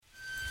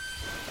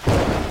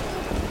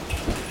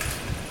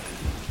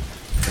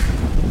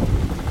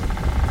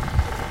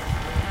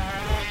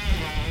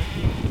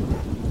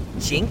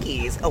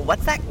Jinkies,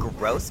 what's that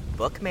gross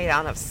book made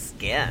out of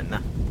skin?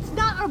 It's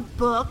not a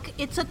book,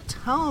 it's a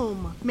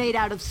tome made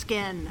out of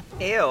skin.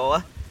 Ew.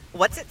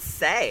 What's it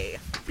say?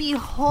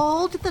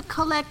 Behold the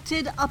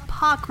collected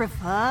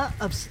apocrypha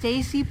of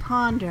Stacy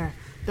Ponder,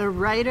 the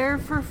writer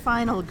for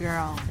Final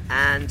Girl.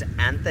 And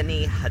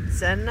Anthony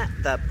Hudson,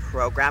 the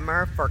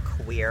programmer for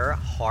Queer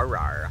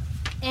Horror.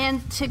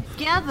 And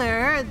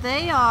together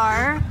they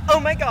are... Oh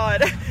my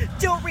god!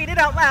 Don't read it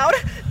out loud!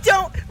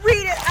 Don't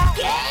read it out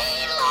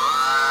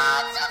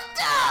Gaylords of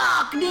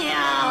Darkness!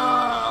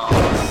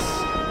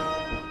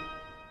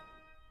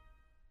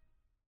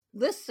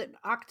 Listen,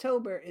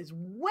 October is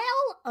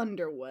well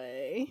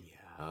underway.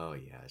 Yeah, oh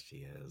yeah, she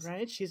is.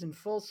 Right? She's in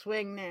full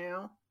swing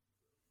now.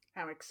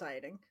 How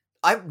exciting.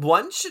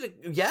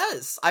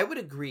 Yes, I would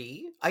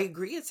agree. I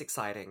agree it's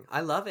exciting.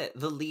 I love it.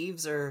 The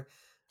leaves are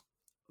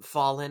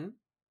fallen.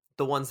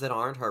 The ones that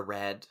aren't are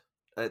red.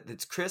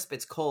 It's crisp,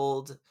 it's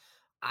cold.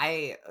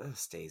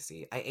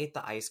 Stacy, I ate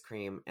the ice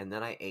cream, and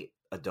then I ate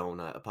a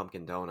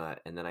pumpkin donut,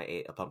 and then I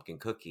ate a pumpkin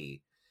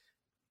cookie,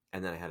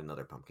 and then I had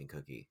another pumpkin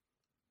cookie.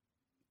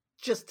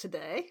 Just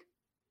today?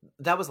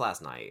 That was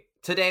last night.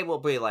 Today will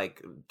be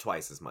like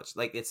twice as much.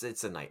 Like it's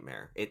a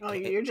nightmare.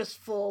 You're just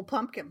full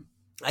pumpkin.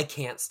 I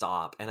can't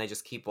stop, and I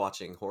just keep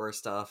watching horror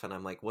stuff, and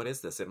I'm like, what is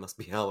this? It must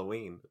be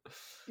Halloween.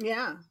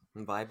 Yeah.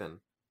 I'm vibing.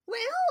 Well,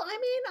 I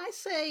mean, I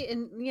say,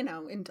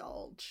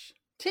 indulge.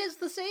 'Tis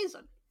the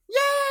season.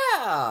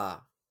 Yeah!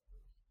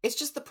 It's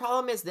just the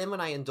problem is then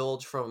when I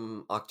indulge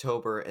from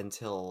October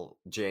until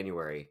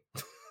January.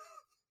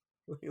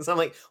 So I'm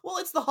like, well,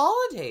 it's the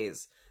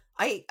holidays.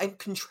 I'm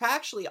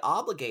contractually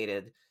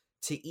obligated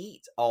to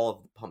eat all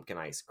of the pumpkin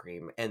ice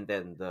cream, and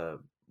then I'm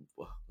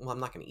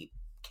not going to eat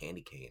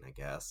candy cane, I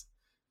guess.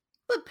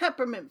 But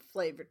peppermint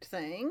flavored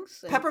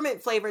things.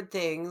 Peppermint flavored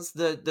things,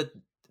 the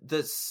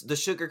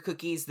sugar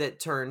cookies that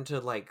turn to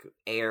like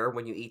air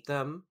when you eat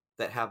them,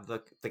 that have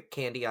the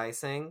candy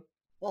icing.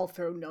 All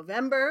through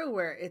November,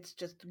 where it's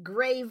just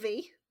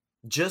gravy.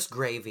 Just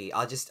gravy.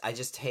 I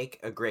just take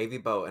a gravy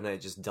boat and I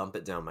just dump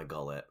it down my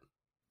gullet.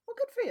 Well,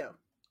 good for you.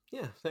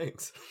 Yeah,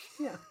 thanks.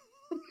 Yeah.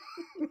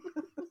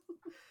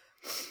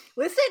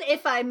 Listen,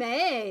 if I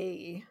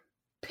may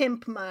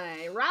pimp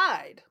my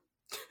ride.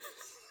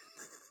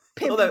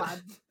 Pimp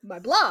my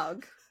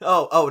blog.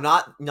 Oh,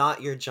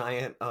 not your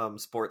giant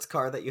sports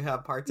car that you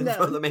have parked in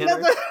front of the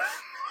manor?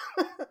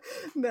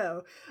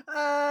 No.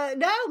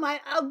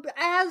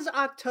 As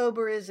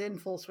October is in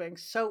full swing,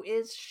 so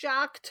is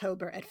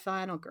Shocktober at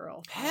Final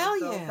Girl. Hell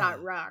yeah.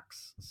 That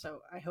rocks.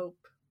 So I hope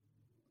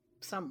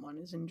someone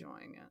is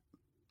enjoying it.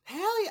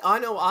 Hell yeah. I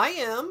know I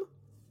am.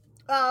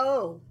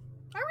 Oh.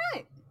 All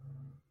right.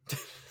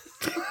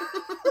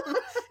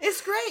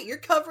 It's great. You're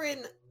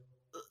covering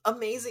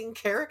amazing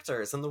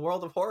characters in the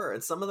world of horror,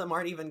 and some of them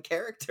aren't even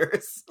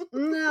characters.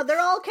 No, they're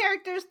all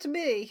characters to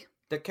me.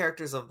 They're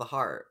characters of the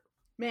heart.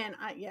 Man,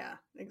 yeah,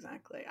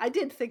 exactly. I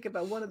did think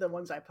about one of the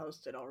ones I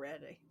posted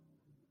already.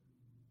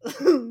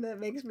 That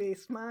makes me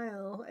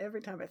smile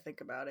every time I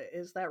think about it,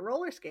 is that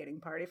roller skating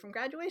party from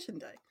graduation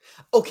day.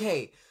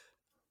 Okay.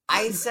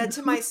 I said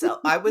to myself,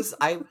 I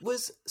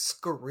was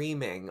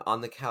screaming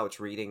on the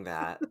couch reading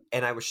that,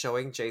 and I was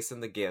showing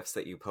Jason the gifs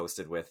that you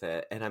posted with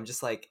it, and I'm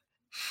just like,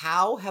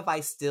 how have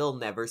I still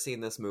never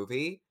seen this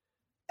movie?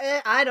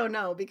 I don't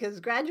know, because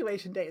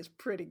graduation day is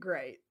pretty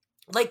great.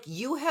 Like,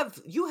 you have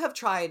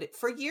tried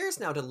for years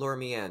now to lure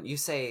me in. You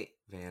say,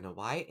 Vanna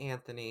White,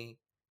 Anthony.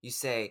 You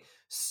say,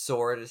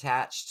 sword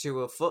attached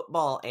to a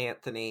football,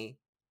 Anthony.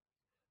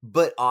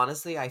 But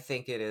honestly, I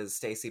think it is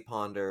Stacy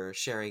Ponder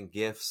sharing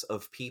gifs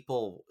of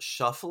people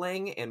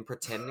shuffling and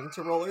pretending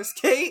to roller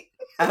skate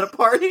at a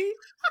party.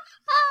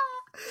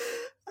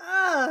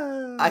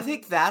 I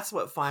think that's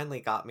what finally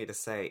got me to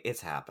say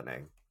it's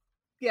happening.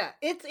 Yeah,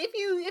 it's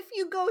if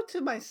you go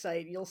to my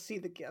site, you'll see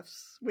the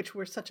gifs, which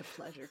were such a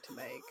pleasure to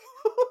make.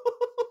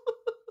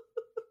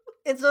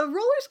 It's a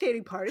roller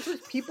skating party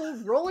with people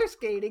roller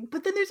skating,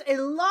 but then there's a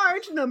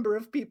large number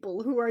of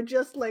people who are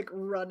just like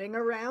running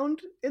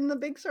around in the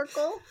big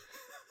circle.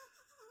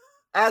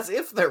 As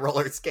if they're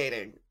roller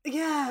skating.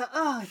 Yeah,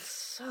 oh, it's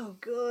so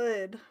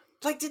good.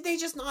 Like, did they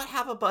just not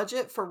have a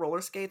budget for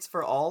roller skates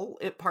for all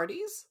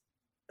parties?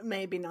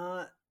 Maybe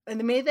not.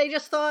 And maybe they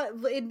just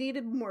thought it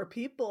needed more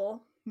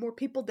people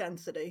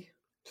density.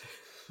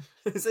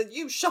 They said,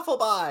 you shuffle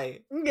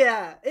by.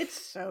 Yeah, it's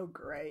so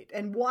great.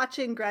 And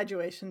watching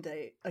Graduation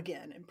Day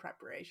again in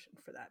preparation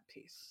for that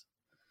piece.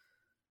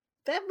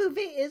 That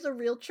movie is a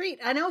real treat.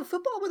 I know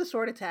Football with a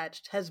Sword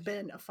Attached has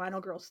been a Final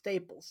Girl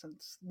staple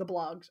since the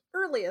blog's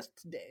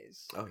earliest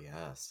days. Oh,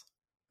 yes.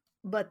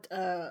 But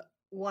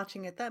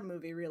watching it, that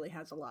movie really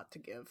has a lot to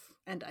give.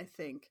 And I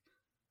think,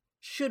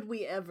 should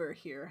we ever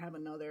have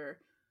another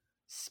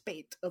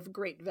spate of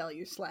great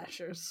value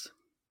slashers?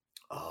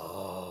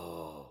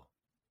 Oh.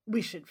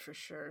 We should for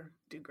sure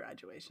do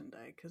Graduation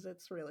Day, because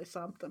it's really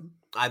something.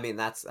 I mean,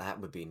 that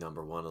would be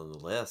number one on the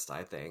list,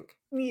 I think.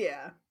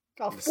 Yeah.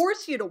 I'll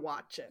force you to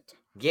watch it.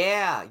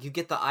 Yeah, you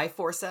get the eye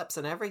forceps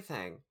and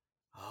everything.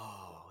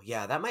 Oh,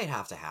 yeah, that might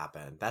have to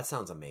happen. That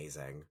sounds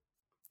amazing.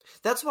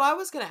 That's what I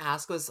was going to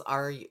ask was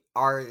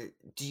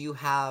do you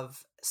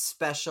have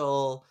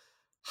special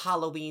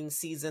Halloween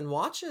season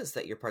watches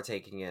that you're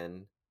partaking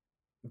in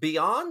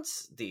beyond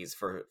these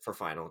for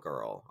Final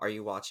Girl? Are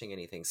you watching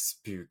anything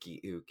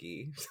spooky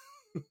ooky?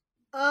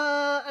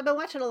 I've been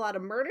watching a lot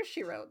of Murder,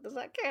 She Wrote. Does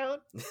that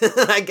count?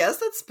 I guess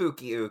that's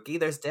spooky ooky.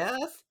 There's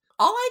death.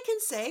 All I can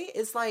say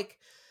is like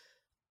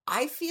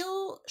I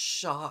feel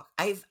shocked.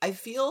 I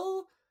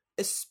feel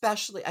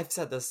especially I've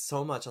said this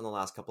so much on the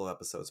last couple of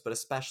episodes, but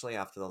especially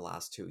after the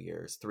last 2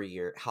 years, 3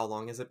 years. How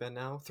long has it been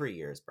now? 3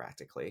 years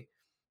practically.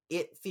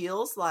 It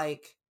feels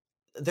like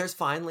there's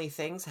finally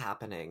things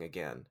happening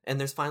again, and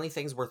there's finally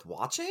things worth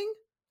watching.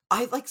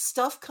 I like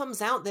stuff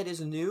comes out that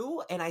is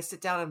new, and I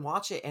sit down and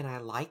watch it, and I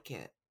like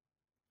it.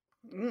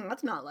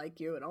 That's not like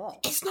you at all.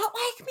 It's not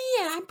like me,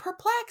 and I'm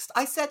perplexed.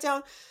 I sat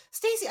down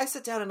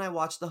and I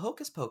watched the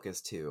Hocus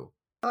Pocus 2.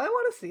 I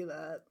want to see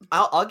that.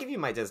 I'll give you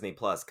my Disney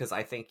Plus because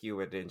I think you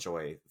would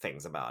enjoy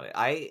things about it.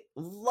 I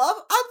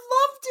loved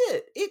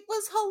it. It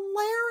was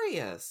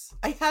hilarious.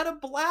 I had a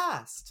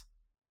blast.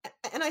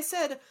 And I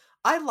said,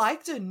 I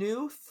liked a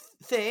new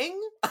thing.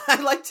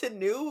 I liked a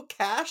new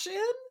cash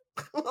in.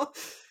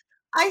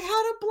 I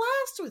had a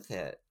blast with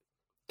it.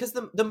 Because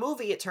the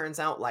movie, it turns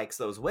out, likes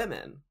those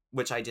women,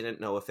 which I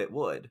didn't know if it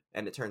would.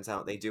 And it turns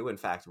out they do, in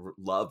fact,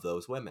 love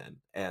those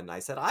women. And I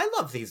said, I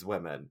love these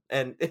women.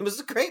 And it was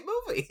a great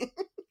movie.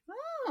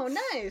 Oh,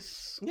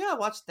 nice. Yeah, I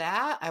watched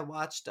that. I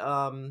watched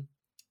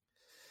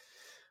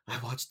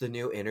the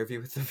new Interview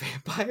with the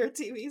Vampire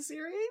TV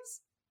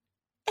series.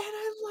 And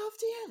I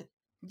loved it.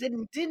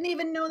 Didn't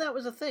even know that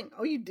was a thing.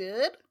 Oh, you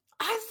did?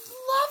 I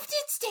loved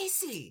it,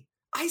 Stacey.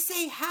 I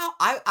say how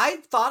I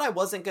thought I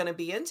wasn't going to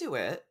be into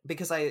it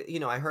because I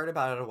heard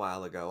about it a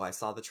while ago. I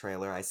saw the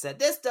trailer. I said,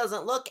 this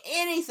doesn't look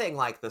anything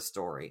like the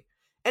story.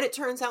 And it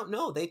turns out,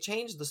 no, they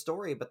changed the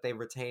story, but they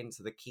retained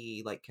the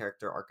key like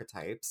character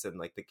archetypes and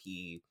like the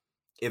key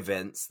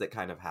events that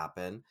kind of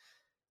happen.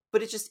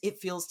 But it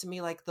feels to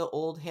me like the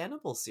old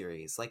Hannibal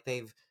series. Like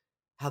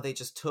how they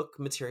just took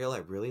material I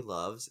really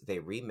loved. They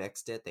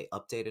remixed it. They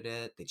updated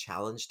it. They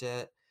challenged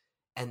it.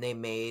 And they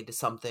made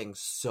something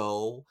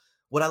so...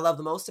 What I love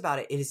the most about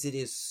it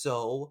is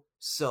so,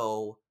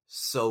 so,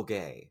 so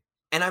gay.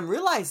 And I'm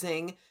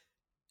realizing,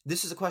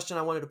 this is a question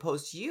I wanted to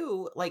pose to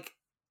you, like,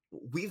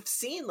 we've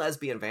seen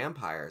lesbian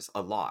vampires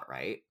a lot,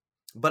 right?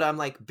 But I'm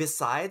like,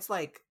 besides,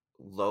 like,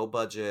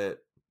 low-budget,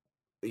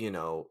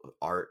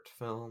 art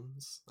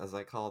films, as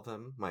I call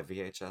them, my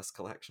VHS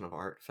collection of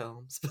art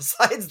films,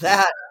 besides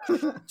that,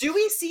 do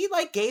we see,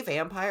 like, gay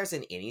vampires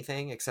in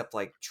anything except,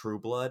 like, True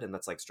Blood, and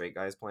that's, like, straight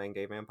guys playing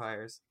gay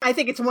vampires? I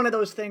think it's one of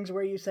those things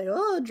where you say,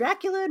 oh,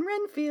 Dracula and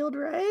Renfield,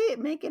 right?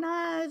 Making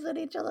eyes at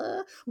each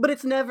other. But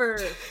it's never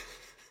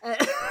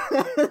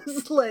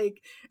as,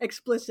 like,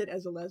 explicit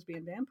as a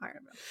lesbian vampire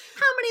film.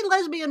 How many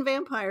lesbian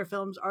vampire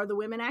films are the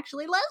women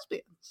actually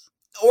lesbians?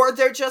 Or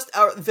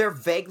they're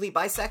vaguely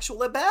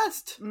bisexual at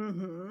best.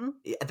 Mm-hmm.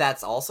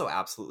 That's also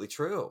absolutely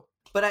true.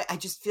 But I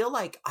just feel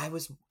like I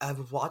was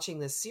watching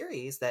this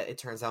series that it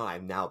turns out I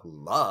now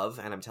love,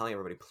 and I'm telling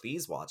everybody,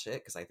 please watch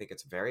it because I think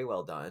it's very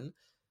well done.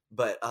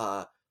 But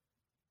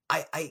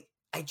I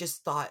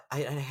just thought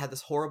I had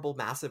this horrible,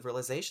 massive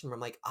realization where I'm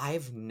like,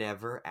 I've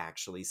never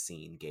actually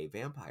seen gay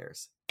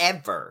vampires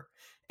ever.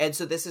 And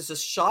so this is a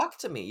shock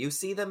to me. You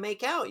see them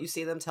make out, you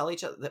see them tell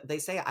each other, they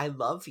say, I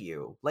love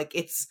you. Like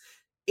it's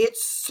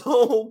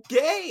so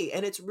gay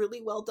and it's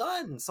really well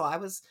done. So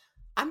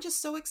I'm just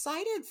so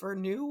excited for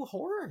new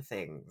horror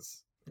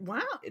things.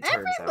 Wow.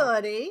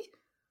 Everybody.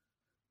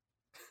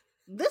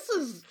 This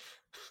is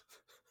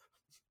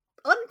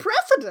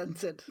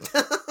unprecedented.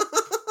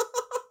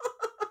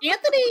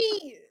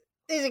 Anthony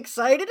is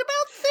excited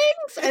about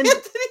things and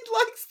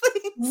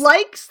Anthony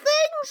likes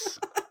things.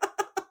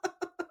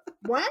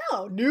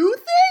 Wow, new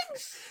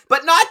things?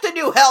 But not the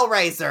new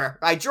Hellraiser.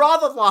 I draw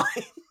the line.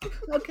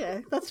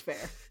 Okay, that's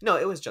fair. No,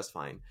 it was just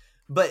fine.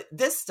 But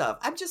this stuff,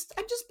 I'm just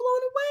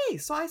blown away.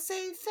 So I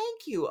say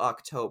thank you,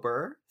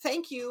 October.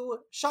 Thank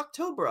you,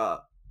 Shocktober.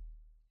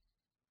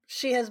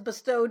 She has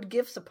bestowed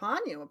gifts upon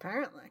you,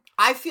 apparently.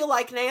 I feel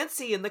like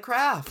Nancy in The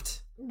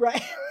Craft.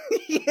 Right.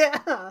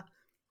 Yeah.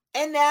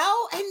 And now,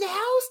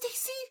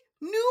 Stacey,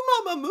 new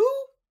Mama Moo.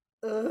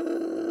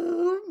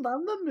 Oh,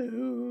 Mama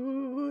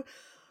Moo.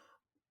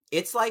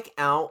 It's like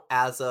out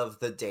as of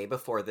the day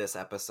before this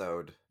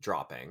episode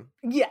dropping.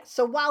 Yeah,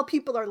 so while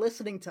people are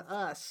listening to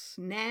us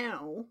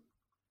now,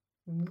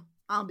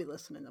 I'll be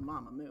listening to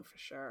Mama Moo for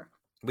sure.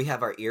 We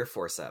have our ear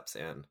forceps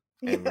in,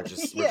 and we're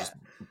just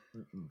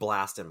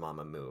blasting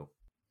Mama Moo.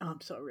 Oh, I'm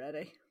so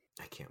ready.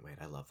 I can't wait.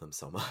 I love them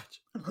so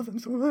much. I love them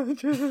so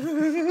much.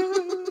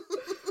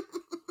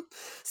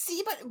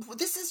 See, but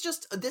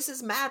this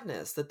is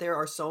madness that there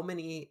are so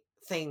many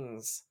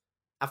things.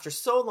 After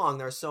so long,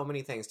 there are so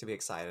many things to be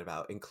excited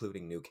about,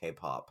 including new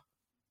K-pop.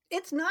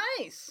 It's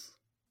nice.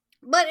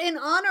 But in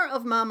honor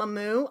of Mama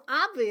Moo,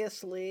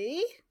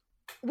 obviously,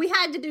 we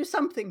had to do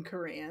something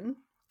Korean.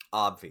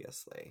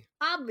 Obviously.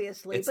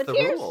 It's But the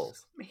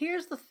rules.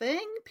 here's the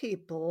thing,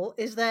 people,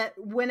 is that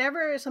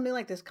whenever something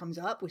like this comes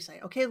up, we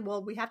say, okay,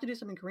 well, we have to do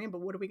something Korean,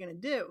 but what are we going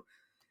to do?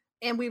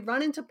 And we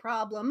run into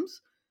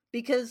problems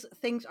because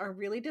things are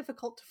really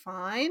difficult to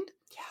find.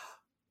 Yeah.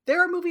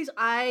 There are movies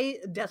I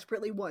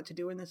desperately want to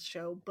do in this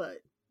show, but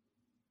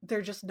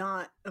they're just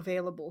not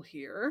available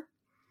here.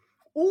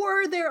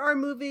 Or there are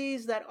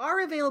movies that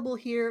are available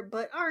here,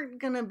 but aren't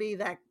going to be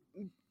that,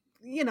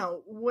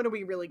 what are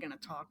we really going to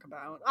talk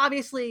about?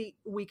 Obviously,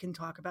 we can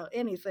talk about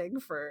anything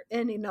for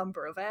any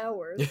number of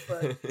hours,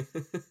 but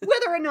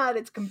whether or not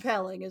it's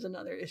compelling is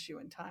another issue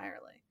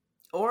entirely.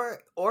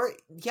 Or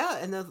yeah,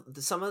 and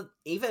some of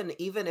even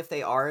if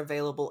they are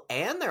available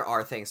and there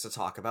are things to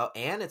talk about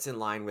and it's in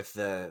line with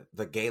the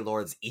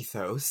Gaylord's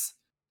ethos,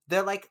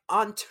 they're like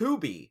on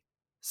Tubi.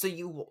 So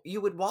you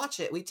would watch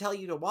it. We tell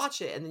you to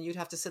watch it, and then you'd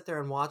have to sit there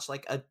and watch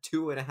like a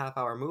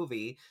 2.5-hour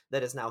movie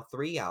that is now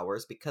 3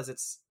 hours because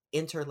it's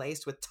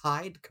interlaced with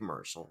Tide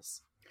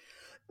commercials.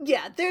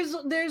 Yeah, there's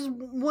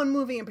one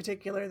movie in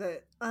particular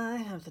that I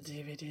have the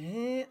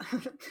DVD.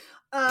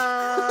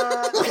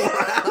 Wow.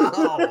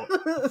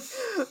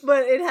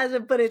 But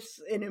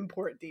it's an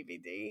import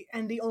DVD,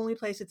 and the only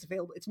place it's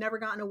available, it's never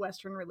gotten a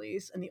Western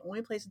release, and the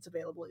only place it's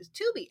available is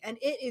Tubi, and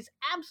it is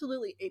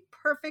absolutely a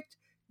perfect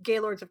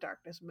Gaylords of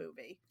Darkness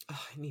movie.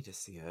 Oh, I need to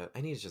see it.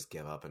 I need to just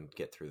give up and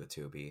get through the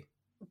Tubi.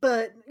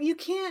 But you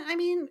can't,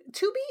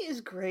 Tubi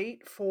is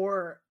great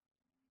for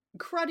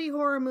cruddy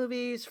horror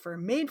movies, for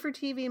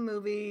made-for-TV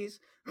movies,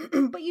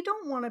 but you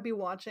don't want to be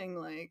watching,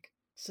 like,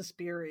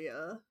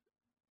 Suspiria,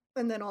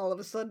 and then all of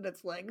a sudden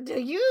it's like, do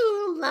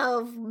you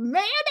love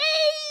mayonnaise?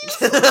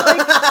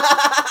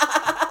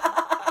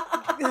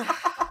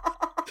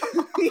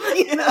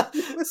 Yeah,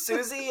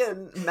 Susie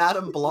and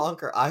Madame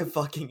Blanc are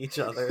eye-fucking each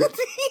other.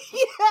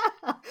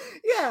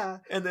 Yeah.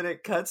 And then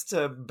it cuts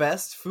to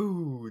best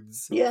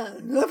foods. Yeah.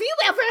 Have you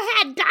ever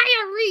had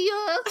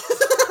diarrhea?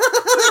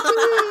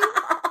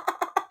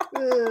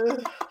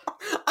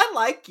 I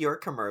like your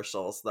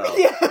commercials, though.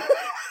 Yeah.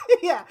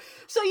 Yeah.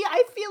 So, yeah,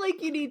 I feel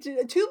like you need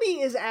to...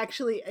 Tubi is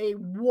actually a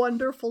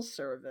wonderful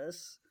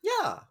service.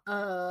 Yeah.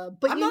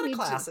 But I'm not a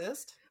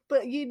classist.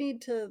 But you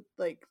need to,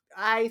 like,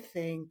 I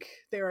think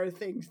there are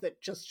things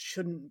that just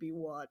shouldn't be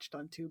watched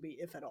on Tubi,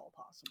 if at all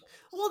possible.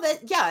 Well,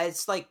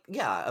 it's like,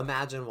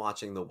 imagine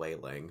watching The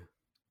Wailing.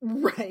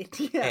 Right,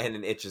 yeah.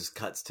 And it just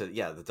cuts to,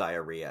 the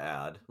diarrhea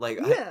ad. Like,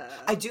 yeah.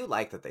 I do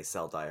like that they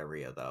sell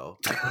diarrhea, though.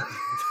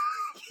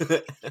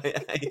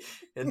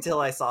 Until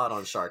I saw it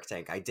on Shark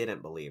Tank, I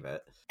didn't believe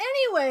it.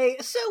 Anyway,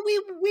 so we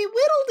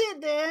whittled it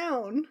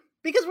down.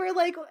 Because we're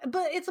like,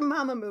 but it's a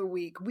Mamamoo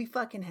week. We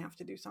fucking have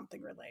to do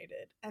something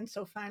related. And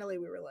so finally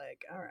we were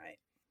like, all right.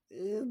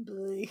 Oh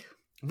boy.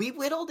 We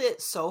whittled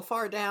it so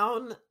far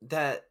down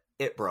that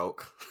it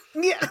broke.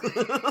 Yeah.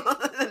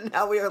 And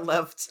now we are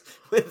left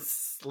with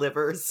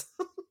slivers.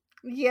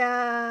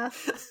 Yeah.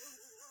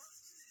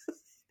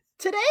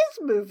 Today's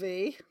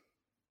movie,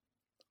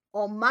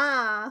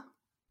 Oma,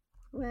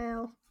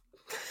 well,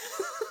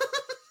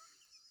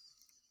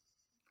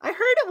 I heard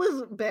it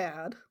was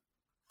bad.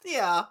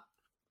 Yeah.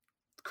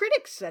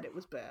 Critics said it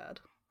was bad.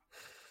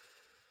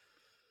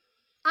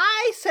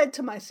 I said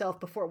to myself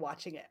before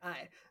watching it,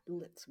 I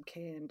lit some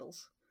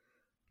candles.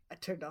 I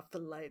turned off the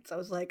lights. I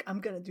was like, I'm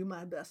going to do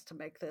my best to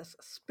make this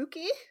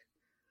spooky.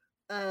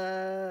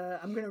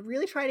 I'm going to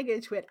really try to get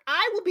into it.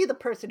 I will be the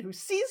person who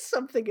sees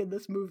something in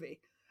this movie.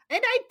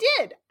 And I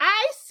did.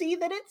 I see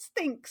that it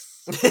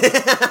stinks.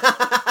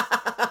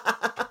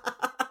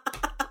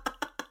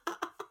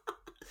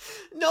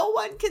 No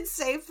one can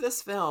save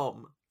this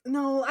film.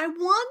 No, I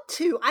want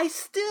to. I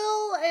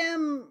still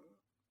am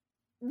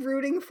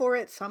rooting for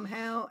it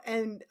somehow,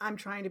 and I'm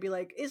trying to be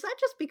like, is that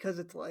just because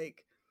it's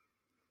like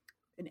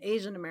an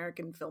Asian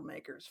American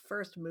filmmaker's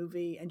first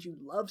movie, and you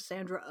love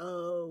Sandra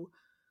Oh,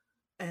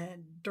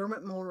 and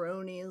Dermot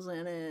Mulroney is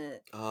in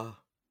it,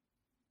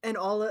 and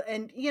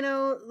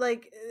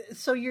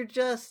so you're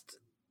just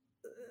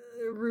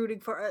rooting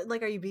for,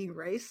 like, are you being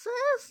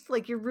racist?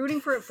 Like, you're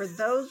rooting for it for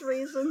those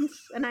reasons?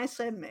 And I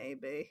said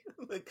maybe.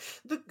 The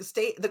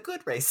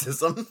good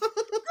racism. Yeah,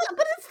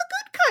 but it's the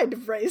good kind of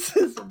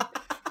racism.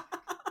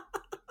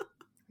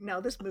 No,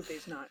 this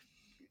movie's not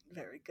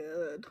very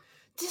good.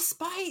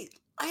 Despite,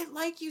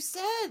 like you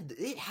said,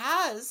 it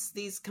has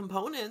these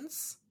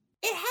components.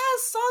 It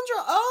has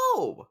Sandra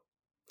Oh.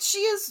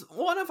 She is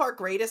one of our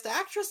greatest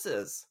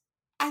actresses.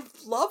 I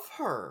love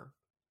her.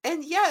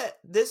 And yet,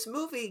 this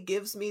movie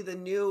gives me the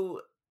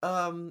new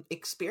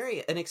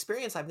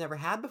experience I've never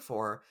had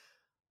before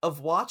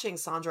of watching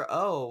Sandra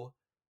Oh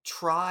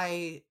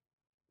try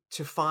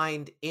to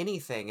find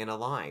anything in a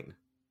line.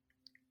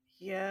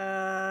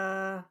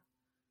 Yeah.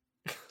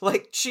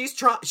 Like, she is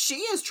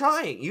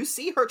trying. You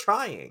see her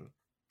trying.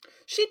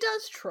 She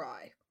does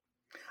try.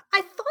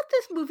 I thought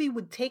this movie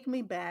would take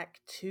me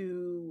back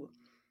to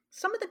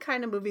some of the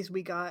kind of movies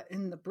we got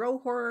in the bro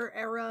horror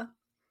era.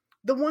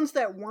 The ones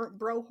that weren't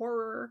bro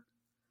horror,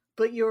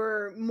 but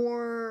you're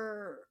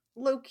more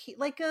low-key,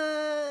 like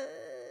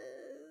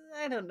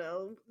I don't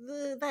know,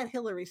 that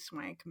Hilary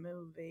Swank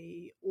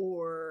movie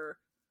or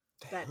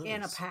that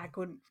Anna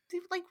Paquin,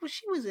 like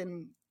she was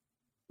in,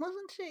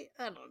 wasn't she?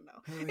 I don't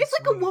know. Hilary It's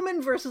like Swank. a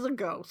woman versus a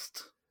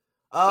ghost.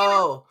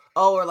 Oh,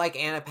 or like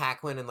Anna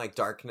Paquin in like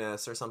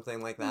Darkness or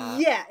something like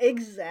that. Yeah,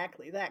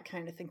 exactly, that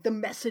kind of thing. The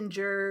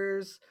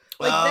Messengers,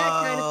 like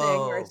that kind of thing,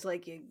 where it's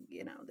like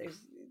you know,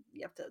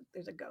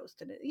 there's a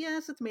ghost in it.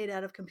 Yes, it's made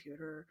out of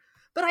computer,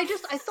 but I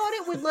thought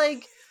it would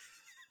like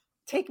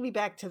take me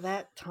back to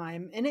that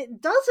time, and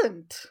it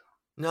doesn't.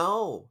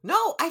 No,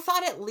 I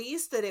thought at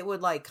least that it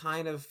would like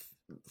kind of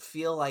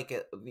feel like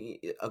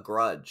a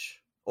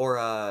Grudge or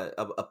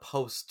a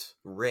post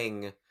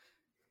Ring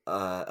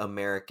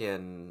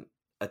American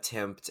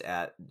attempt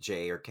at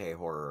J or K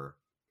horror,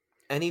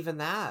 and even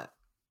that,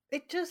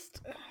 it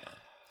just.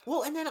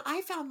 Well, and then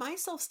I found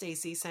myself,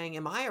 Stacey, saying,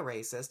 "Am I a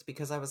racist?"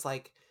 Because I was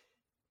like,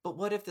 "But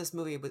what if this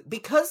movie?"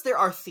 Because there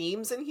are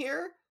themes in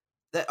here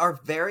that are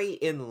very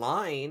in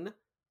line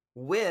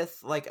with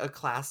like a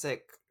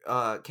classic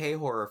K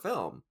horror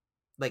film.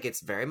 Like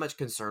it's very much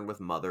concerned with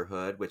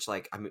motherhood, which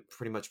like I mean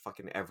pretty much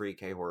fucking every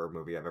K horror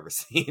movie I've ever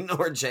seen,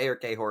 or J or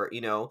K horror,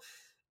 you know,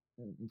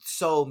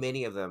 so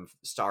many of them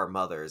star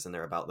mothers and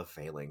they're about the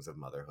failings of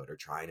motherhood or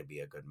trying to be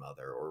a good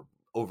mother or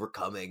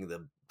overcoming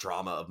the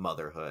drama of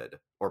motherhood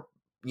or,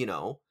 you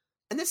know,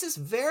 and this is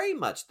very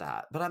much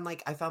that. But I'm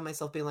like, I found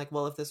myself being like,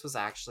 well, if this was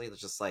actually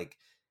just like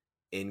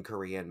in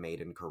Korea and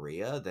made in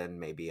Korea, then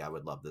maybe I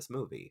would love this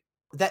movie.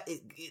 That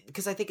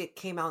because I think it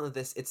came out of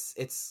this,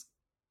 it's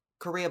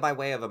Korea by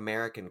way of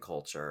American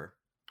culture.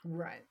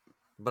 Right.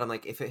 But I'm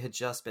like, if it had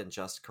just been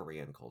just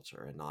Korean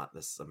culture and not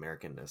this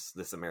Americanness,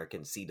 this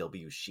American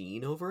CW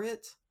sheen over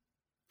it.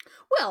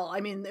 Well, I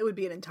mean, it would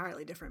be an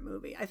entirely different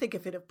movie. I think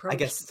if it approached... I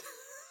guess.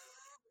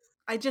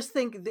 I just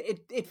think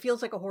it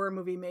feels like a horror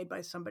movie made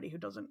by somebody who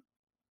doesn't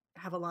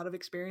have a lot of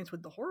experience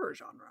with the horror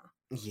genre.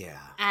 Yeah.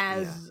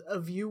 As a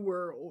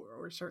viewer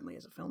or certainly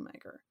as a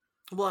filmmaker.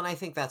 Well, and I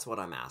think that's what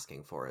I'm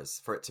asking for,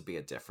 is for it to be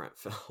a different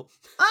film.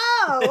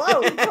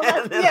 Well,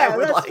 yeah,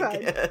 that's like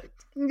fine. it.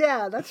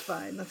 Yeah, that's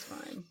fine. That's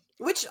fine.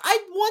 Which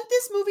I want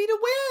this movie to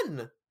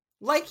win.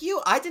 Like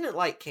you, I didn't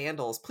light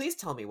candles. Please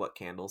tell me what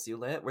candles you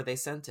lit. Were they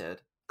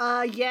scented?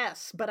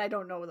 Yes, but I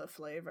don't know the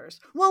flavors.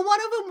 Well, one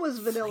of them was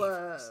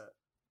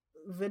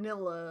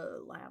vanilla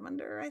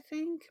lavender, I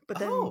think. But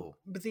then,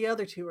 but the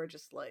other two are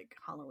just like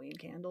Halloween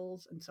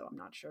candles, and so I'm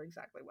not sure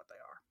exactly what they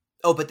are.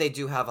 Oh, but they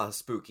do have a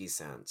spooky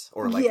scent,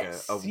 or like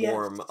a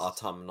warm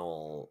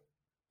autumnal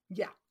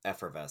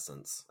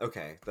effervescence.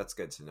 Okay, that's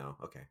good to know.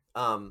 Okay.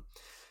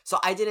 So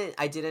I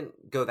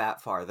didn't go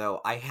that far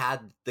though. I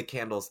had the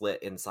candles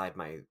lit inside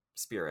my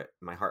spirit,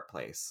 my heart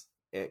place.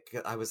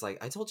 I was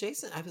like, I told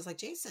Jason, I was like,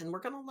 Jason,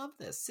 we're gonna love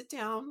this. Sit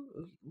down.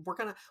 We're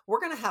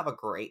gonna have a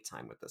great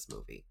time with this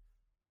movie.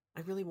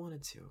 I really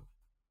wanted to.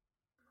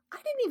 I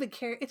didn't even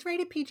care. It's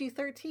rated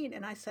PG-13,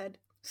 and I said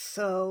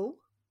so.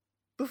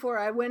 Before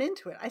I went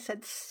into it, I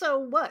said, so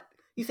what?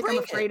 You think I'm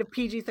afraid of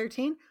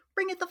PG-13?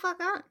 Bring it the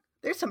fuck on.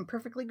 There's some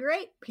perfectly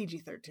great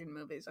PG-13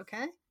 movies,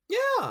 okay?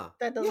 Yeah.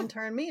 That doesn't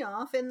turn me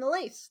off in the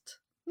least.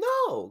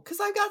 No, because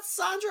I got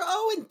Sandra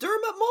Oh and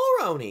Dermot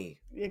Mulroney.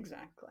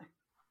 Exactly.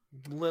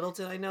 Little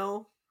did I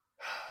know,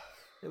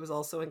 it was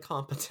also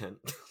incompetent.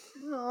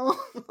 No.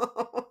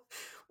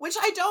 Which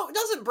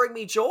doesn't bring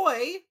me joy.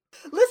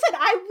 Listen,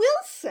 I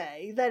will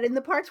say that in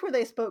the parts where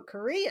they spoke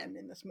Korean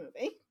in this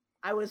movie,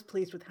 I was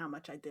pleased with how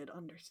much I did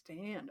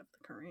understand of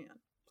the Korean.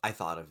 I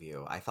thought of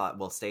you. I thought,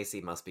 well, Stacey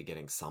must be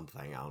getting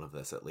something out of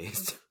this at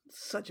least.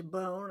 Such a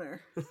boner.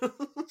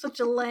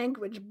 Such a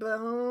language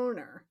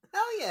boner.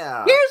 Hell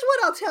yeah. Here's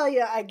what I'll tell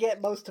you I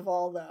get most of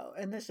all, though.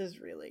 And this is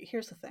really,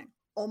 here's the thing.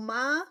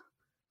 Oma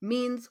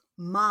means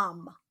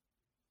mom.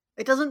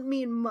 It doesn't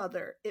mean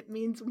mother. It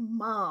means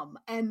mom.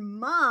 And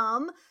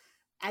mom,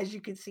 as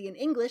you can see in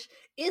English,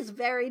 is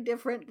very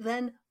different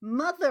than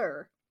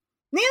mother.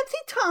 Nancy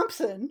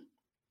Thompson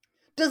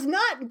does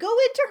not go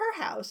into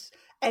her house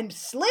and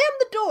slam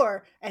the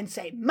door and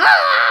say, Mom!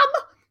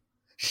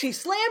 She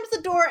slams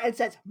the door and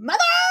says, Mother!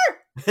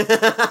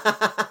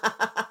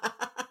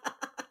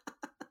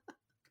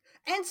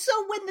 And so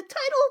when the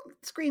title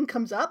screen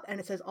comes up and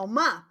it says,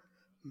 Oma,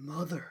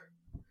 mother.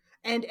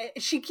 And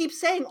she keeps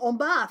saying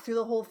Oma through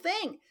the whole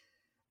thing.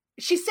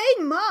 She's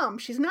saying mom.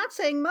 She's not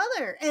saying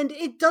mother. And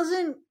it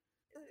doesn't...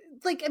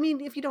 Like, I mean,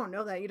 if you don't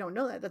know that, you don't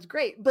know that. That's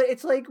great. But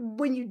it's like,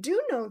 when you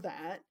do know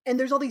that, and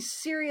there's all these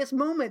serious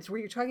moments where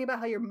you're talking about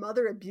how your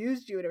mother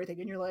abused you and everything,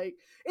 and you're like,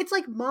 it's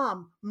like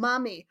mom,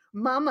 mommy,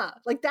 mama.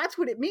 Like, that's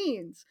what it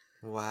means.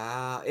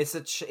 Wow. It's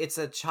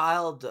a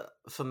child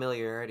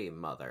familiarity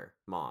mother,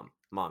 mom,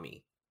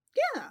 mommy.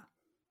 Yeah.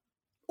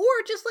 Or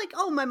just like,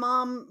 oh, my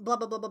mom, blah,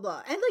 blah, blah, blah,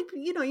 blah. And like,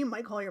 you know, you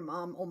might call your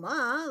mom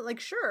Oma, like,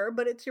 sure,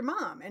 but it's your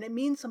mom. And it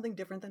means something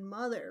different than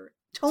mother.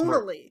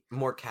 Tonally.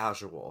 More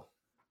casual.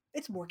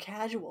 It's more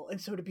casual.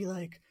 And so to be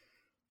like,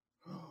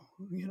 oh,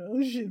 you know,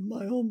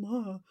 my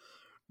Oma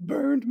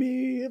burned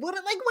me.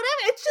 Whatever.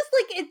 It's just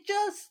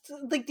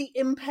like, the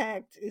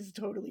impact is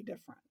totally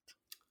different.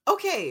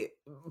 Okay,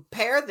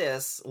 pair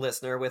this,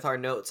 listener, with our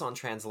notes on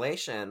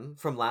translation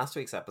from last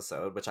week's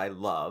episode, which I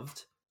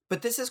loved.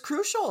 But this is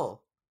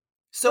crucial.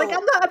 So, like,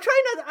 I'm trying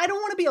to, I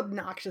don't want to be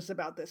obnoxious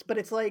about this, but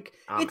it's like,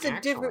 it's a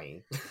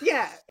different, actually,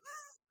 yeah.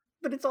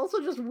 But it's also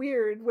just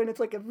weird when it's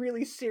like a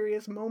really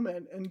serious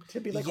moment and to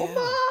be like, Yeah.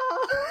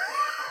 oh,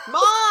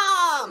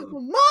 Mom!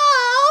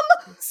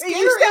 Mom! Scary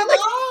You sound like,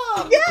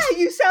 Mom! yeah,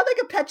 you sound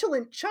like a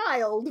petulant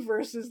child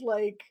versus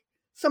like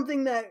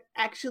something that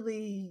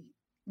actually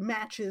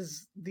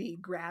matches the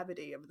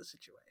gravity of the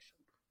situation.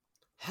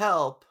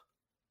 Help.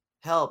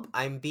 Help,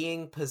 I'm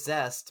being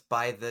possessed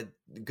by the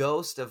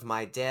ghost of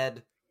my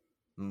dead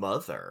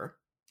mother.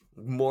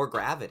 More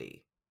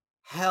gravity.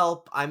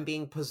 Help, I'm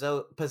being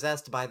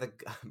possessed by the...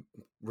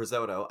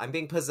 risotto. I'm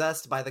being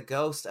possessed by the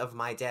ghost of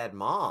my dead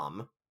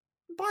mom.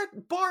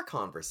 Bar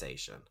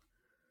conversation.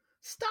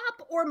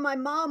 Stop or my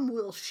mom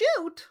will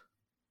shoot.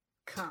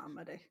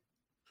 Comedy.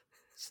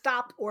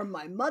 Stop or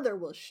my mother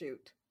will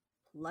shoot.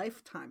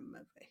 Lifetime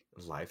movie.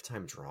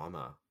 Lifetime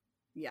drama.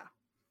 Yeah.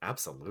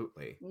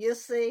 Absolutely. You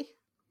see?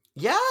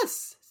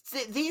 Yes!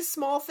 These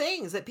small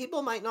things that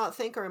people might not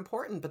think are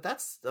important, but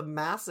that's a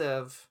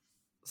massive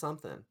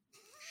something.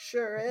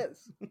 Sure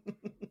is.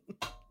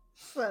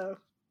 So,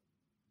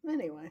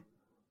 anyway.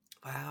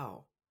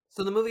 Wow.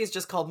 So the movie is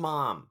just called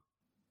Mom.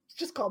 It's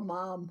just called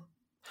Mom.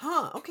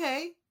 Huh,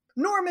 okay.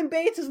 Norman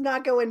Bates is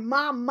not going,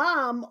 Mom,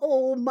 Mom,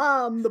 oh,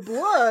 Mom, the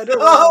blood. Or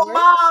Oh, whatever.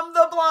 Mom,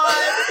 the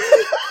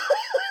blood!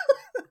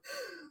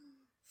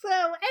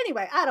 So,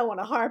 anyway, I don't want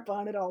to harp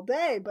on it all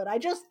day, but I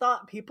just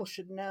thought people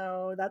should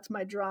know. That's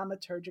my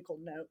dramaturgical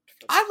note.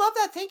 I love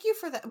that. Thank you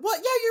for that. Well,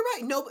 yeah, you're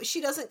right. No, but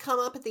she doesn't come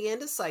up at the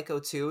end of Psycho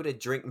 2 to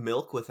drink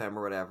milk with him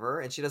or whatever,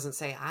 and she doesn't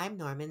say, I'm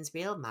Norman's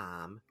real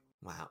mom.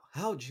 Wow.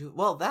 How'd you...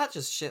 Well, that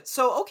just shit.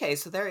 So, okay,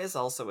 so there is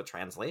also a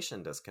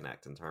translation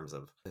disconnect in terms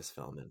of this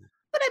film.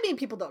 But I mean,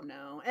 people don't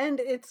know. And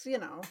it's, you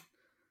know...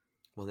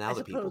 Well, now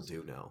that people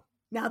do know.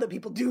 Now that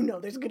people do know,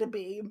 there's going to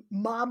be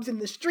mobs in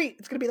the street.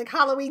 It's going to be like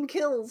Halloween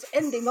Kills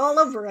ending all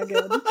over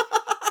again.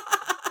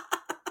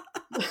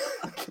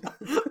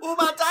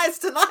 Uma dies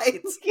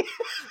tonight.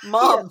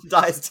 Mom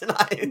dies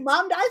tonight.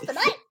 Mom dies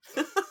tonight.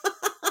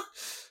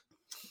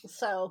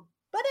 So,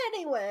 but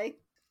anyway,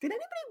 did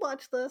anybody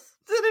watch this?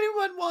 Did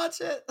anyone watch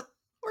it?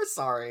 We're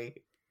sorry.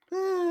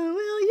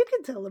 Well, you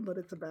can tell them what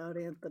it's about,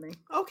 Anthony.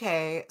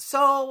 Okay,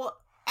 so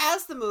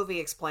as the movie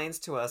explains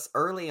to us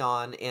early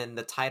on in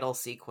the title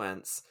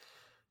sequence,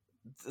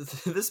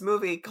 this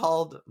movie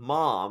called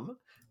Mom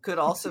could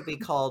also be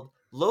called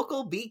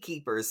Local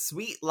Beekeeper's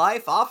Sweet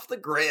Life Off the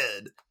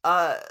Grid.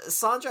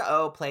 Sandra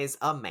Oh plays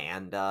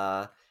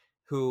Amanda,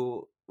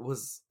 who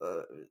was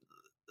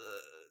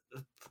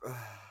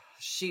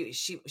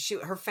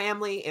her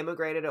family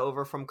immigrated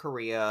over from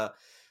Korea,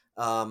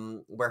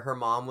 where her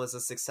mom was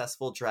a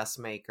successful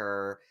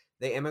dressmaker.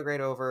 They immigrate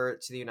over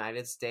to the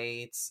United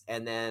States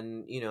and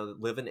then,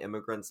 live an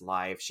immigrant's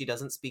life. She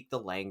doesn't speak the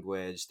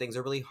language. Things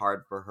are really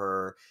hard for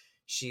her.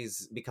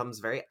 Becomes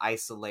very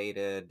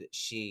isolated.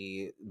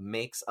 She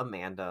makes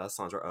Amanda,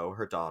 Sandra Oh,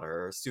 her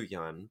daughter,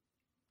 Soo-yeon.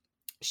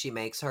 She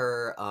makes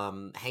her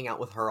hang out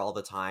with her all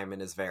the time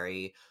and is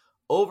very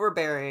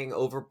overbearing,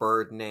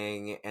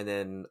 overburdening, and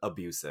then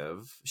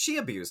abusive. She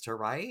abused her,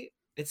 right?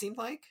 It seemed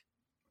like.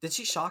 Did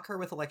she shock her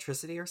with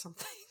electricity or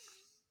something?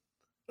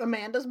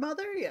 Amanda's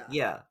mother? Yeah.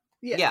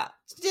 Yeah.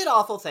 Did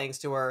awful things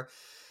to her.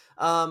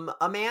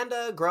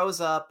 Amanda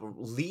grows up,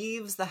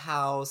 leaves the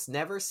house,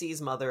 never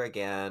sees mother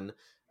again,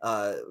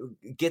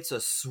 gets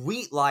a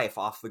sweet life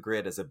off the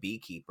grid as a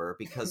beekeeper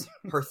because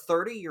her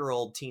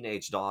 30-year-old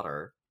teenage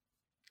daughter...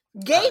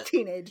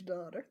 teenage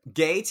daughter.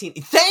 Thank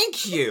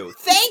you!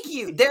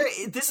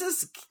 This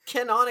is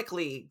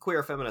canonically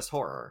queer feminist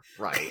horror,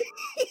 right?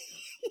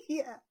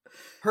 Yeah.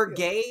 Her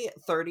gay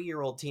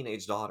 30-year-old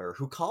teenage daughter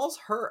who calls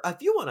her...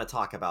 If you want to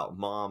talk about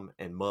mom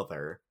and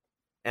mother...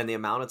 And the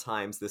amount of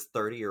times this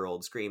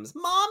 30-year-old screams,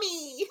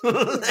 "Mommy!"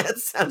 at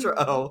Sandra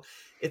Oh,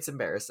 it's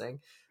embarrassing.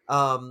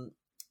 Her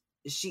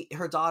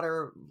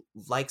daughter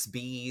likes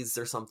bees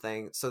or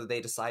something, so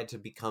they decide to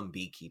become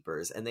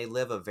beekeepers, and they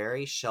live a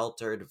very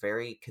sheltered,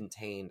 very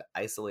contained,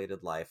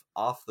 isolated life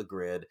off the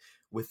grid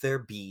with their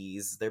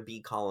bees, their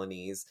bee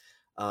colonies.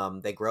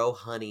 They grow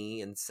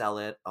honey and sell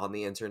it on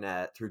the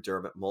internet through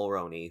Dermot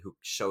Mulroney, who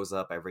shows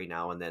up every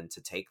now and then to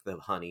take the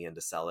honey and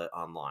to sell it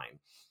online.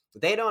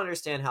 They don't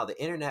understand how the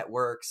internet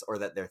works or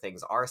that their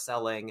things are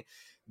selling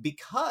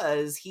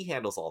because he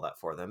handles all that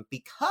for them.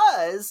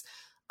 Because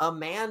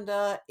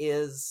Amanda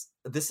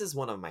this is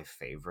one of my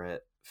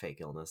favorite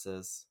fake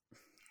illnesses.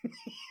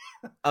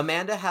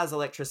 Amanda has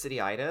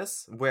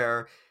electricity-itis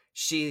where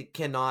she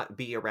cannot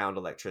be around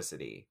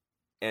electricity.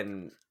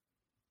 And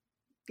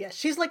yeah,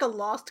 she's like a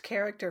lost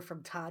character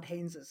from Todd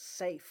Haynes'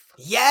 Safe.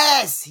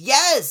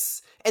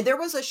 Yes. And there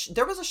was a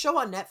show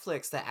on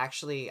Netflix that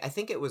actually, I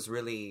think it was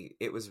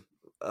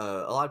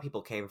a lot of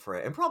people came for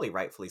it, and probably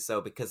rightfully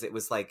so, because it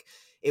was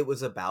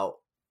about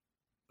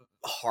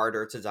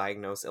harder to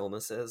diagnose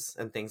illnesses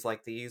and things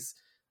like these.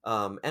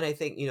 And I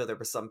think, there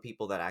were some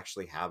people that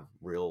actually have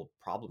real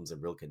problems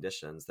and real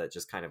conditions that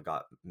just kind of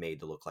got made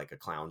to look like a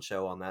clown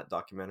show on that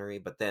documentary.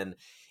 But then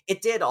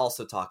it did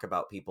also talk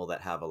about people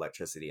that have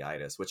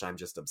electricity-itis, which I'm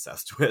just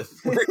obsessed with.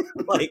 Where,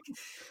 like,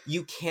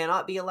 you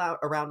cannot be allowed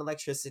around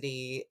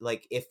electricity.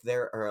 Like, if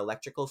there are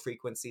electrical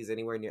frequencies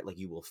anywhere near, like,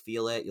 you will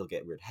feel it. You'll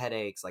get weird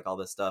headaches, like all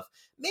this stuff.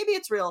 Maybe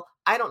it's real.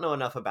 I don't know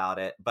enough about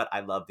it, but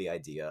I love the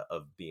idea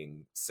of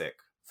being sick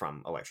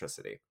from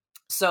electricity.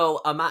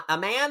 So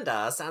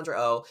Amanda, Sandra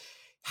Oh,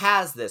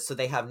 has this. So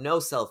they have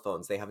no cell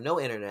phones. They have no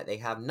internet. They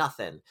have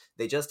nothing.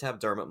 They just have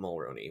Dermot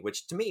Mulroney,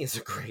 which to me is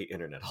a great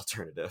internet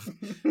alternative.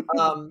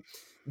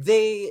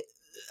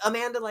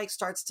 Amanda like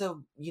starts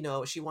to,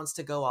 she wants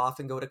to go off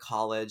and go to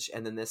college.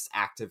 And then this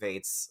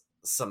activates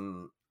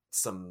some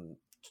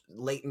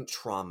latent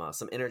trauma,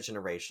 some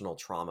intergenerational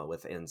trauma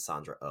within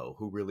Sandra Oh,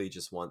 who really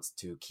just wants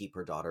to keep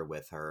her daughter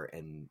with her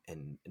and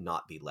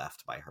not be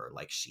left by her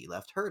like she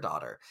left her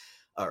daughter.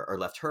 Or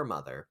left her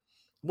mother.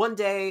 One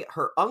day,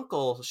 her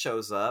uncle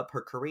shows up,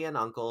 her Korean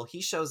uncle.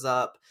 He shows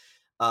up.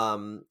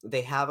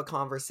 They have a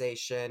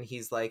conversation.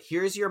 He's like,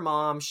 here's your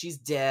mom. She's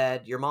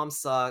dead. Your mom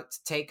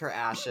sucked. Take her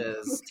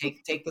ashes.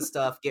 Take the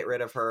stuff. Get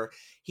rid of her.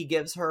 He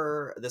gives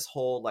her this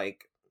whole,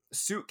 like,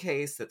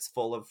 suitcase that's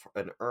full of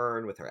an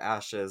urn with her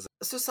ashes.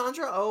 So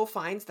Sandra Oh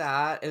finds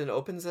that and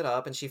opens it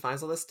up and she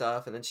finds all this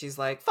stuff. And then she's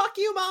like, fuck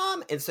you,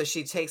 Mom. And so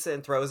she takes it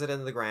and throws it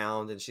into the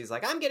ground. And she's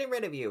like, I'm getting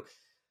rid of you.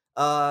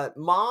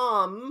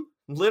 Mom,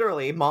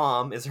 literally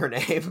Mom is her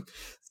name,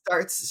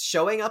 starts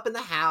showing up in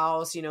the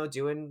house,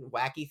 doing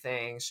wacky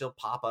things. She'll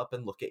pop up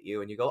and look at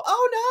you and you go,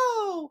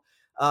 oh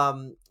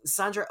no.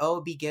 Sandra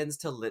Oh begins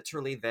to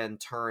literally then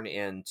turn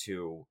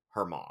into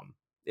her mom.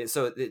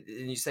 So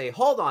you say,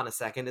 hold on a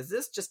second, is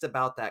this just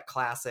about that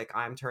classic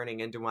I'm turning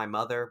into my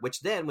mother?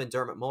 Which then when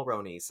Dermot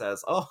Mulroney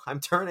says, oh, I'm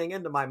turning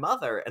into my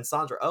mother, and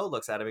Sandra Oh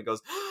looks at him and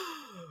goes,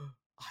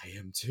 I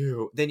am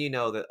too, then you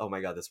know that, oh my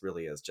God, this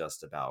really is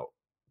just about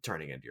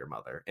turning into your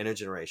mother.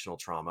 Intergenerational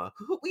trauma.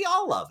 We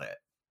all love it.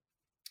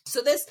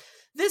 So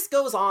this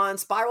goes on,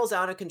 spirals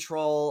out of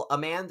control.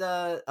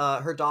 Amanda,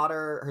 her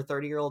daughter, her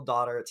 30-year-old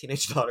daughter,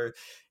 teenage daughter,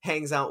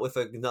 hangs out with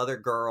another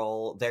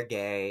girl. They're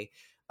gay.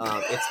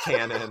 It's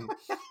canon.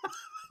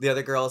 The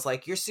other girl is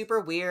like, you're super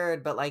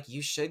weird, but like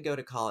you should go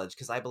to college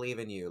because I believe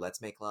in you. Let's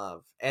make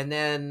love. And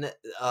then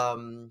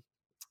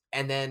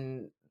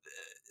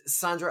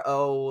Sandra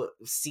Oh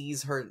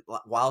sees her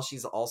while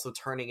she's also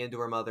turning into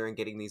her mother and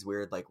getting these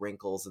weird like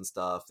wrinkles and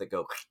stuff that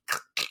go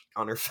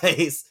on her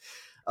face.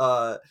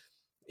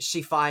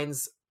 She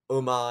finds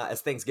Uma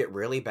as things get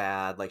really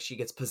bad. Like she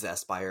gets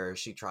possessed by her.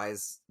 She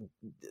tries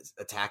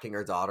attacking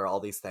her daughter, all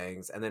these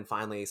things. And then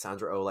finally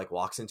Sandra Oh like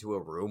walks into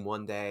a room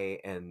one day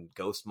and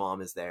Ghost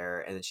Mom is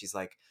there. And then she's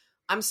like,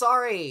 I'm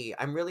sorry.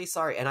 I'm really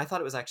sorry. And I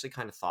thought it was actually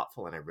kind of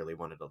thoughtful and I really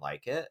wanted to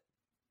like it.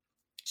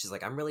 She's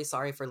like, I'm really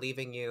sorry for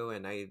leaving you,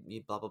 and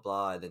you blah, blah,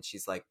 blah. And then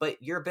she's like, but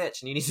you're a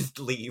bitch, and you need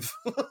to leave.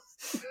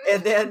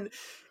 and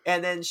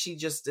then she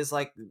just is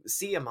like,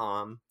 see ya,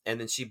 Mom. And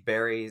then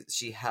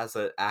she has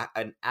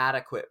an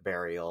adequate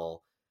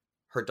burial.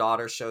 Her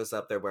daughter shows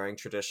up, they're wearing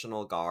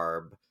traditional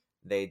garb.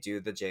 They do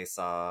the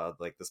Jesa,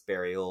 like this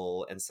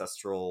burial,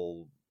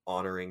 ancestral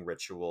honoring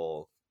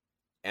ritual.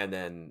 And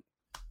then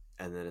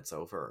it's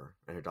over,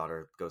 and her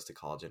daughter goes to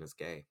college and is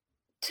gay.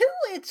 To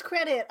its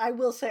credit, I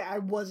will say I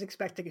was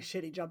expecting a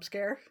shitty jump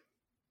scare.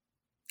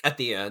 At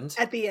the end?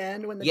 At the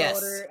end, when the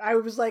daughter... I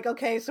was like,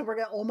 okay, so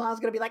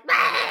Oma's gonna be like,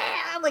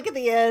 ah! Like at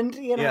the end,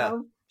 you know? Yeah.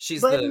 She's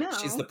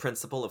the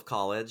principal of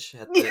college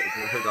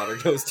her daughter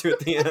goes to at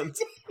the end.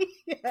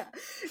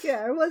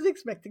 Yeah, I was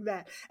expecting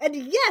that. And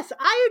yes,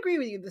 I agree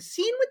with you. The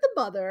scene with the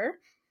mother,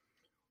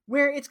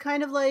 where it's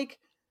kind of like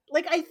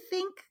I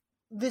think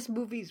this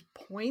movie's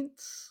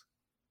points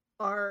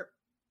are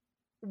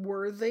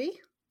worthy.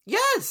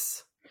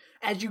 Yes!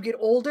 As you get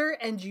older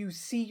and you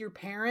see your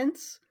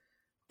parents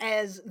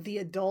as the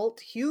adult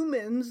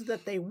humans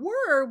that they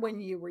were when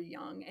you were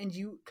young, and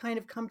you kind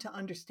of come to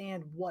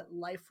understand what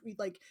life,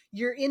 like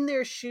you're in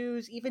their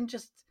shoes, even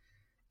just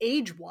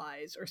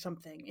age-wise or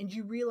something, and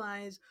you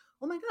realize,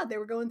 oh my God, they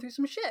were going through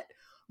some shit.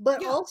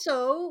 But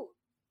also,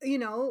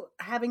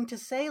 having to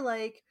say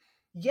like,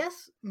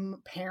 yes,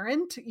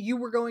 parent, you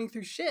were going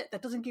through shit.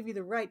 That doesn't give you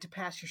the right to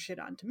pass your shit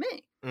on to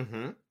me.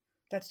 Mm-hmm.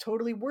 That's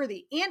totally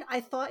worthy. And I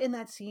thought in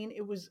that scene,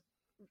 it was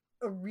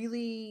a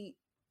really,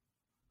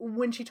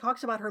 when she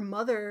talks about her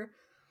mother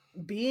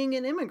being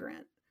an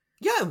immigrant.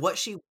 Yeah, what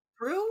she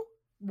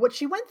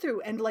went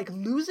through. And like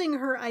losing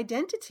her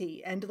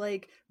identity and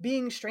like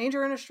being a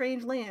stranger in a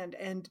strange land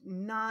and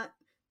not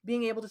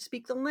being able to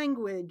speak the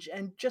language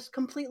and just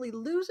completely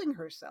losing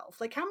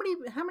herself. Like how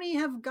many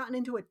have gotten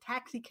into a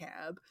taxi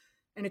cab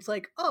and it's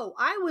like, oh,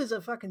 I was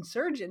a fucking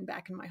surgeon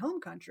back in my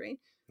home country.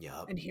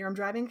 Yep. And here I'm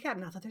driving a cab.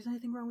 Not that there's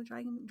anything wrong with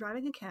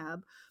driving a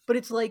cab, but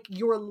it's like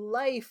your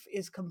life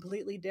is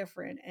completely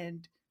different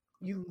and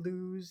you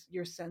lose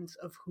your sense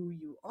of who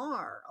you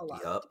are a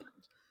lot of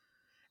times.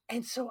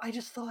 And so I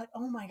just thought,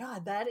 oh my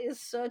God, that is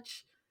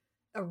such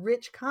a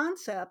rich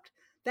concept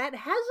that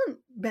hasn't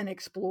been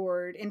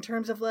explored in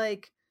terms of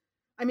like,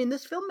 I mean,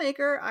 this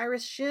filmmaker,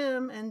 Iris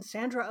Shim and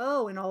Sandra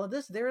Oh and all of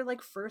this, they're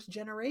like first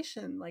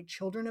generation, like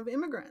children of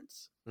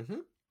immigrants. Mm-hmm.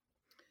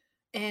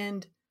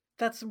 And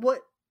that's what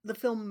the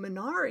film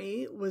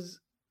Minari was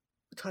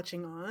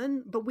touching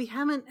on, but we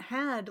haven't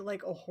had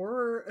like a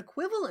horror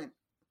equivalent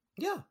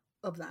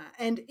of that.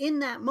 And in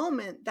that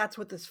moment, that's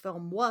what this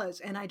film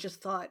was. And I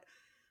just thought,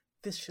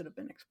 this should have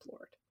been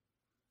explored.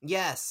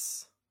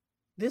 Yes.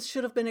 This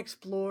should have been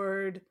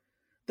explored.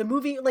 The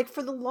movie, like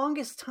for the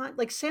longest time,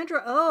 like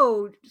Sandra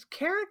Oh's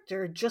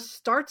character just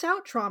starts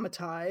out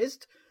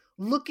traumatized,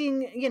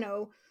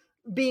 looking,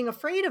 being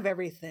afraid of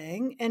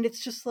everything. And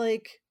it's just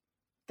like,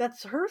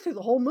 that's her through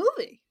the whole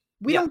movie.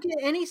 We don't get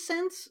any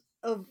sense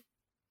of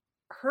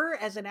her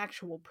as an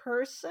actual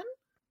person,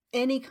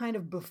 any kind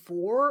of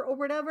before or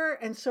whatever.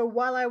 And so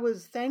while I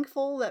was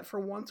thankful that for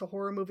once a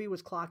horror movie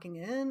was clocking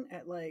in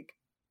at like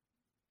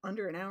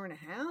under an hour and a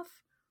half,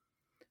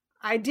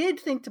 I did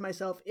think to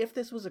myself, if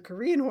this was a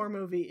Korean horror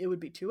movie, it would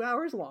be 2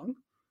 hours long.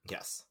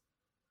 Yes.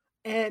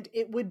 And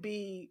it would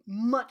lean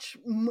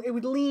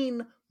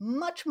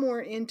much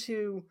more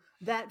into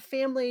that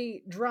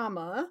family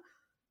drama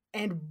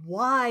and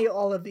why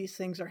all of these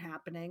things are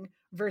happening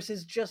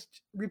versus just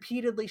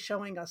repeatedly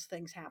showing us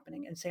things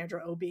happening and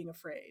Sandra Oh being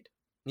afraid.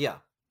 Yeah.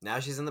 Now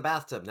she's in the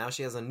bathtub. Now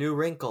she has a new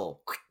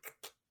wrinkle.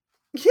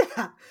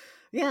 Yeah.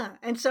 Yeah.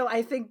 And so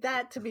I think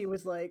that to me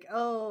was like,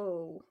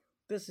 oh,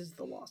 this is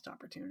the lost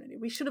opportunity.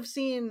 We should have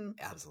seen...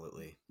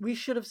 Absolutely. We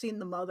should have seen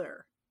the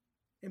mother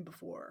in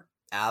before.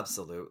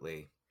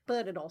 Absolutely.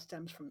 But it all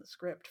stems from the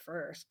script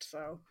first,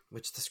 so...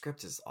 Which the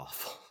script is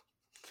awful.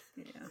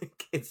 Yeah.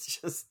 It's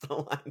just, the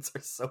lines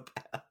are so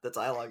bad. The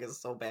dialogue is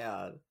so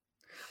bad.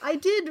 I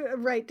did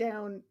write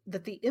down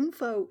that the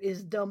info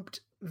is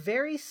dumped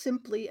very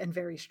simply and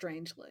very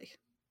strangely.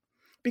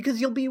 Because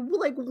you'll be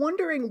like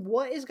wondering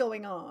what is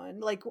going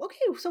on. Like, okay,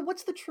 so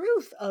what's the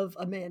truth of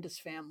Amanda's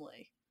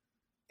family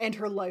and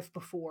her life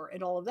before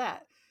and all of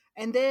that?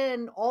 And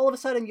then all of a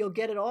sudden you'll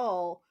get it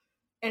all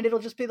and it'll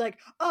just be like,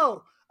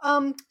 oh,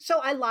 so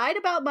I lied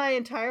about my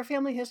entire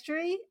family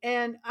history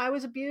and I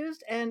was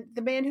abused and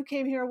the man who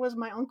came here was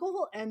my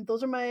uncle and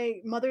those are my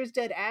mother's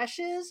dead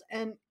ashes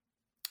and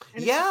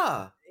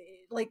yeah.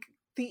 Like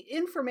the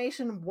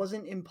information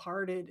wasn't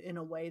imparted in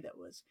a way that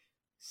was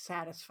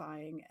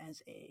satisfying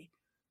as a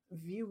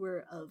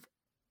viewer of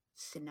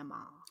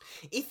cinema.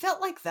 It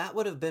felt like that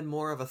would have been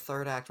more of a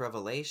third act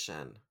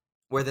revelation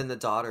where then the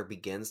daughter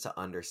begins to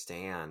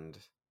understand,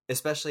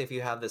 especially if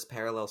you have this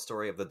parallel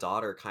story of the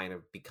daughter kind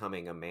of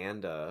becoming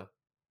Amanda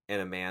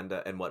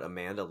and what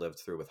Amanda lived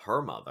through with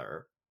her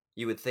mother.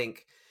 You would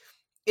think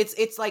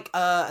it's like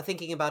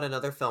thinking about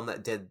another film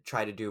that did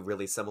try to do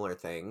really similar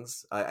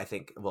things. I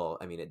think, well,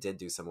 I mean, it did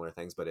do similar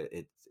things, but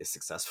it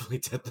successfully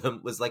did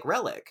them, was like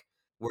Relic,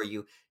 where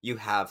you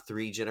have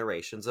 3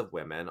 generations of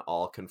women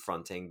all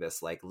confronting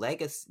this like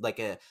legacy, like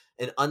an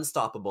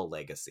unstoppable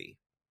legacy.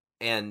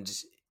 And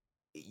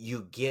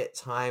you get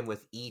time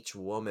with each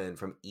woman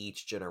from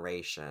each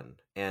generation,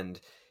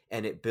 and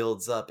it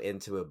builds up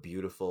into a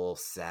beautiful,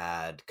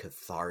 sad,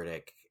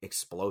 cathartic,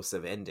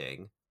 explosive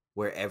ending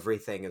where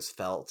everything is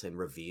felt and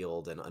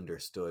revealed and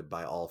understood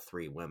by all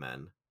 3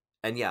 women.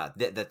 And yeah,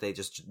 that they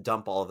just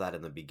dump all of that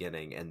in the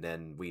beginning, and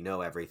then we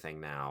know everything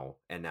now.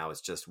 And now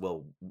it's just,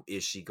 well,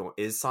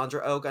 is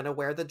Sandra Oh gonna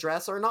wear the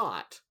dress or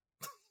not?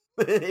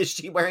 Is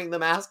she wearing the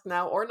mask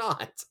now or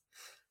not?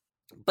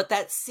 But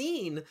that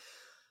scene,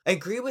 I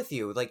agree with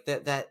you. Like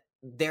that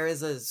there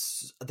is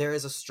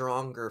a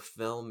stronger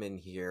film in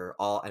here.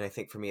 And I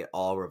think for me, it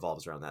all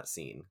revolves around that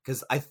scene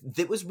because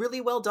it was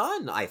really well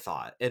done. I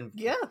thought, and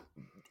yeah.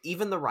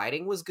 Even the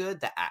writing was good.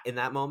 That in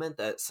that moment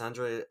that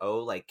Sandra Oh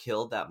like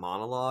killed that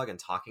monologue and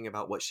talking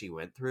about what she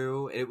went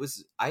through,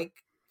 I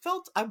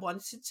felt I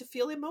wanted to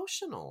feel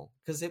emotional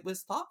because it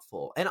was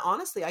thoughtful. And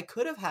honestly, I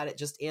could have had it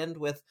just end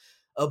with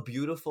a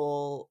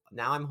beautiful,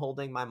 now I'm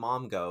holding my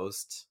mom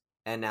ghost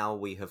and now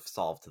we have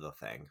solved the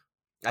thing.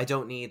 I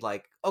don't need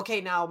like, okay,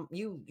 now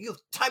you have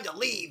time to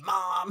leave,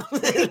 mom.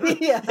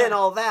 Yeah. And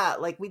all that.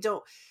 Like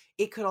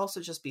it could also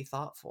just be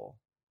thoughtful,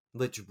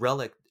 which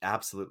Relic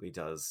absolutely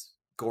does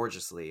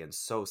gorgeously and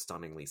so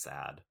stunningly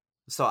sad.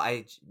 So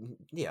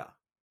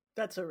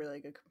that's a really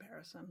good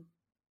comparison.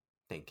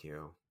 Thank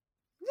you.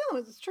 No,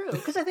 it's true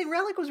because I think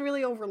Relic was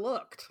really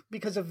overlooked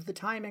because of the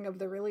timing of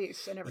the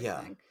release and everything.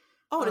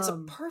 Yeah. Oh, and it's a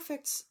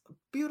perfect,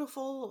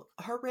 beautiful,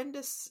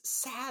 horrendous,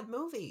 sad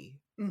movie.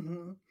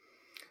 Mm-hmm.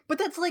 But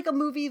that's like a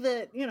movie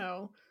that,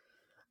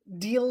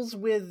 deals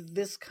with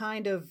this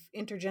kind of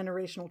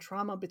intergenerational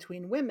trauma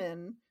between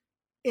women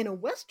in a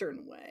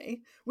Western way,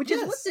 which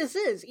is what this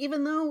is,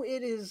 even though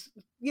it is,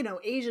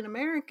 Asian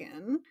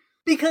American,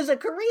 because a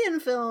Korean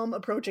film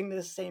approaching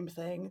this same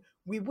thing,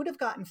 we would have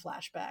gotten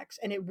flashbacks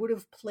and it would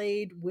have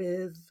played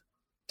with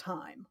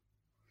time.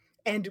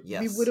 And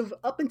we would have,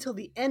 up until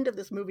the end of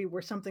this movie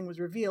where something was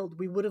revealed,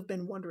 we would have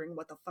been wondering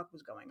what the fuck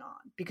was going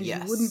on because you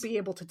wouldn't be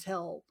able to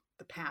tell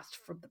the past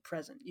from the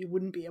present. You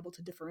wouldn't be able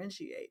to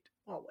differentiate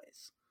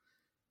always.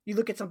 You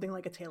look at something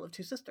like A Tale of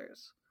Two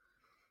Sisters,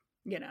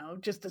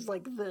 just as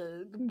like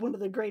one of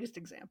the greatest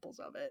examples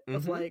of it,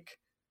 of like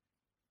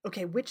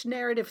okay, which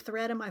narrative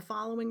thread am I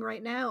following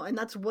right now? And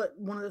that's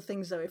one of the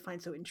things that I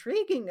find so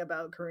intriguing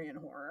about Korean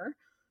horror.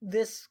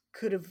 This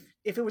could have,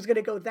 if it was going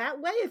to go that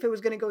way, if it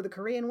was going to go the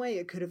Korean way,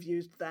 it could have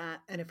used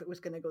that. And if it was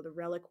going to go the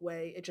Relic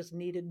way, it just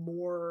needed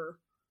more,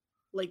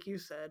 like you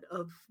said,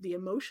 of the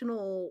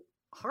emotional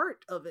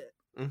heart of it.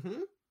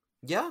 Mm-hmm.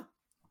 Yeah.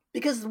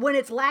 Because when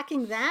it's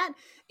lacking that,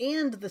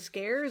 and the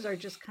scares are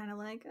just kind of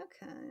like,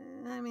 okay,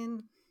 I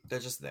mean... They're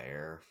just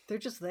there. They're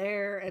just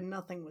there, and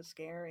nothing was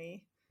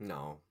scary.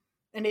 No.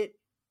 And it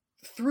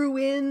threw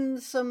in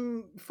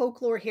some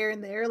folklore here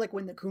and there, like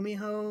when the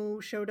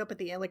Kumiho showed up at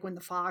the end, like when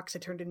the fox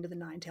had turned into the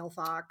nine-tailed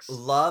fox.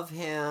 Love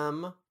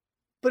him.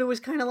 But it was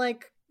kind of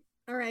like,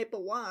 all right,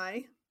 but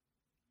why?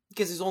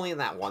 Because he's only in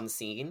that one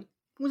scene.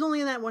 It was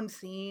only in that one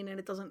scene, and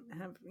it doesn't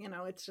have,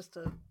 it's just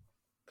a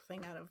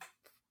thing out of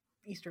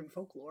Eastern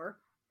folklore.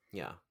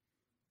 Yeah.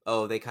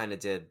 Oh, they kind of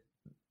did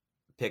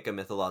pick a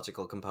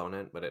mythological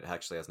component, but it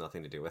actually has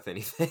nothing to do with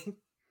anything.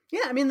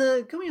 Yeah, I mean,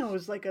 the Kumiho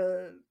is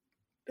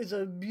is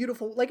a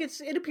beautiful, like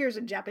it appears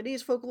in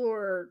Japanese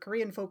folklore,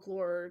 Korean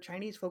folklore,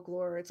 Chinese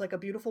folklore. It's like a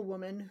beautiful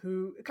woman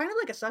who, kind of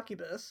like a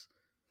succubus.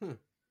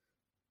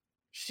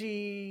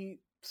 She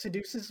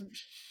seduces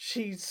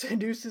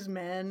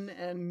men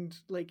and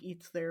like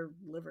eats their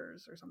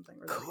livers or something.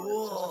 Or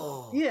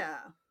cool. Yeah.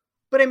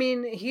 But I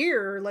mean,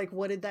 here, like,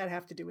 what did that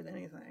have to do with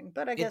anything?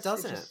 But I guess it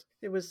doesn't.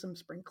 It was some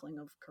sprinkling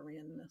of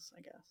Koreanness,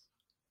 I guess.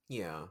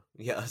 Yeah.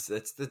 Yes,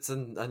 it's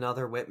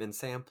another Whitman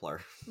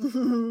sampler.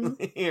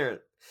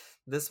 Here,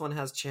 this one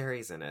has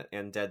cherries in it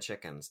and dead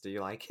chickens. Do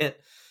you like it?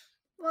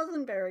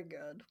 Wasn't very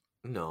good.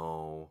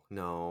 No.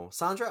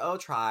 Sandra Oh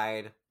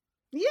tried.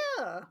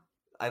 Yeah.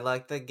 I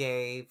like the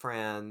gay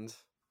friend.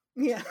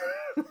 Yeah.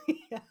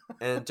 Yeah.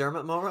 And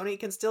Dermot Mulroney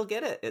can still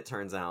get it, it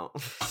turns out.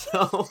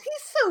 So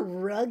he's so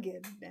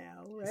rugged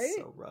now, right? He's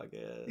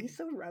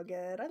so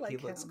rugged. I like him.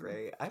 He looks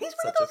great. He's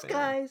one of those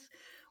guys.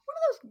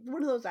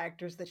 One of those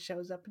actors that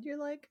shows up and you're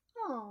like,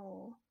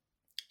 oh.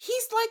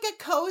 He's like a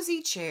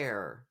cozy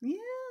chair.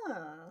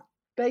 Yeah.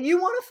 Bet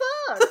you want to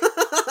fuck.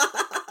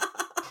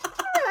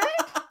 All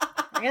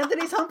right.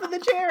 Anthony's humping the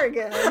chair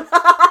again.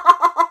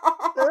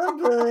 Oh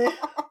boy.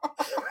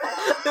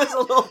 There's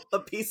a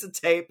piece of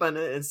tape on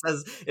it.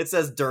 It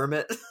says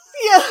Dermot.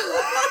 Yeah.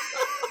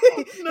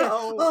 No. Yeah.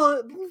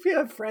 Oh, if you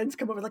have friends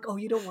come over, like, oh,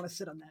 you don't want to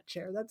sit on that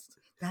chair.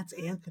 That's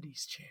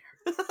Anthony's chair.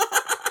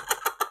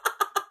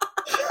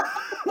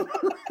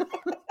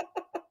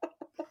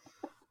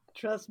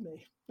 Trust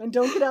me. And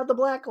don't get out the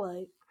black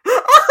light.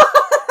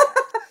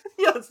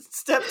 Yeah,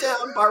 step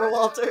down, Barbara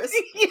Walters.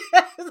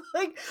 Yes,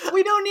 like,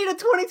 we don't need a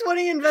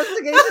 2020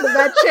 investigation of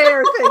that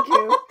chair, thank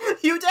you.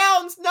 Hugh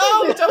Downs,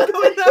 no, don't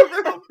go in that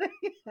room.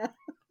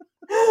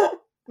 Yeah.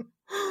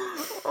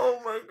 Oh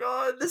my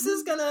god, this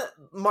is gonna,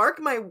 mark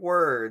my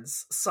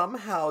words,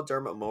 somehow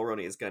Dermot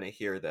Mulroney is gonna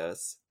hear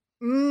this.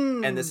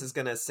 And this is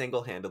gonna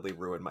single-handedly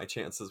ruin my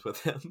chances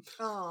with him.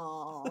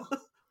 Oh.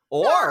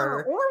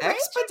 or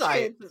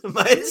expedite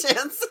my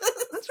chances.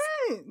 That's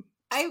right.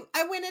 I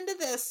went into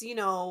this,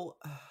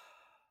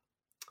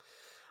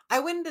 I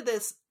went into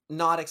this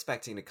not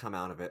expecting to come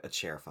out of it a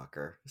chair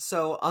fucker.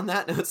 So on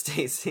that note,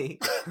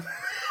 Stacey,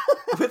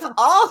 with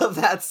all of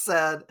that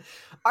said,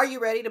 are you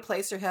ready to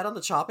place your head on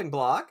the chopping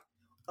block?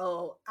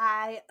 Oh,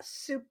 I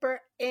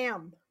super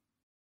am.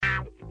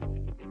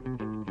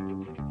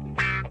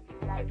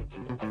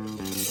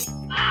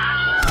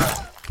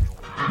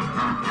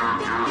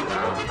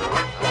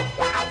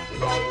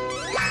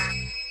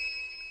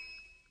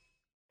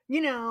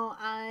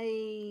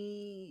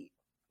 I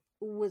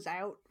was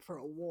out for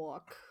a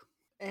walk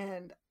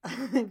and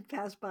I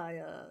passed by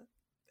a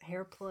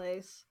hair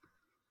place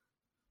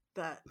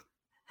that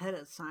had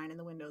a sign in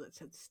the window that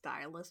said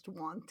stylist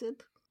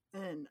wanted.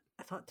 And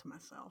I thought to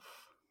myself,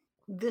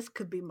 this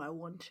could be my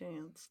one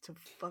chance to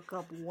fuck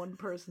up one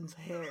person's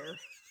hair.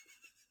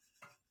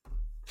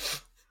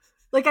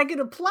 Like, I could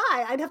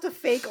apply. I'd have to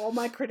fake all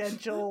my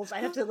credentials.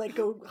 I'd have to,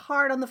 go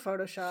hard on the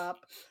Photoshop.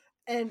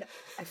 And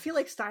I feel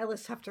like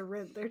stylists have to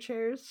rent their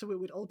chairs, so it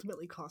would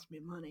ultimately cost me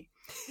money.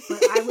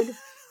 But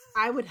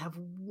I would have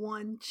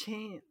one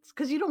chance.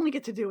 Because you'd only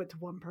get to do it to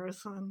one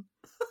person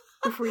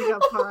before you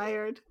got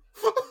fired.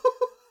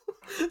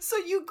 So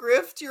you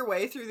grift your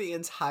way through the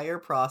entire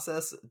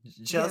process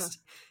just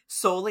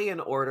solely in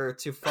order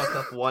to fuck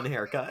up one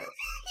haircut? Yeah.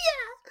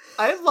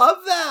 I love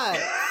that.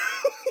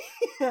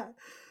 Yeah.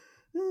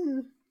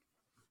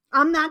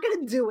 I'm not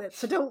going to do it,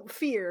 so don't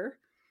fear,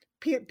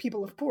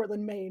 people of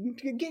Portland, Maine.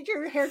 Get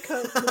your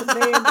haircut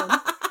abandoned.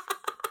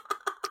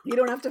 You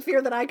don't have to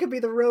fear that I could be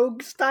the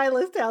rogue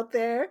stylist out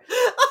there.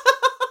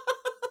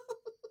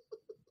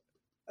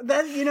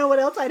 Then, you know what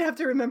else? I'd have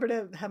to remember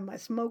to have my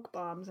smoke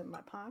bombs in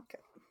my pocket.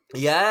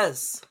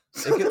 Yes.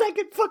 So that I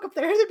could fuck up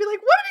their hair. They'd be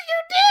like, what did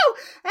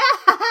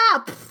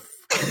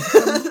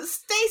you do?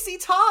 Stacey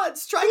Todd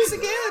strikes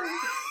again.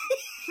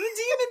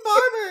 Demon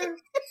Barber.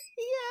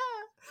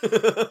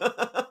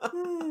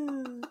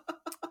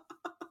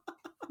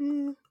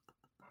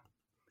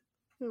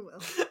 Oh,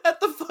 well. At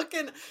the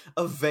fucking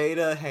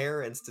Aveda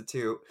Hair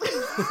Institute,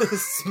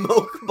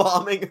 smoke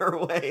bombing her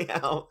way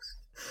out.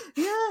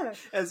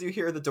 As you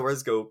hear the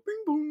doors go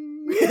bing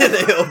boom, and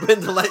they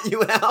open to let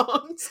you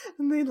out.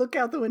 And they look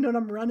out the window and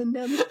I'm running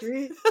down the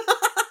street.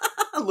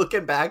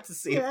 Looking back to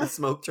see if the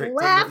smoke tricked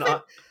them or Laughing,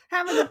 not.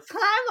 having the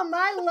time of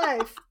my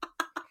life.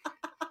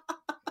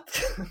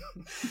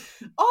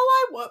 All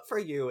I want for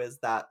you is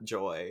that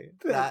joy.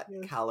 Thank That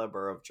you.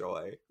 caliber of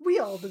joy. We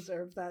all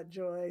deserve that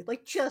joy.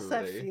 Like, just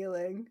that Truly.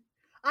 feeling.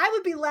 I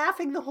would be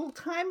laughing the whole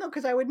time, though,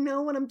 because I would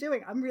know what I'm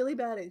doing. I'm really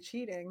bad at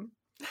cheating.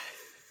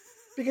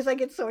 Because I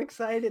get so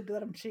excited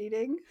that I'm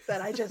cheating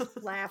that I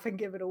just laugh and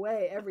give it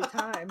away every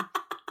time.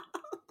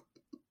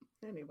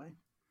 Anyway.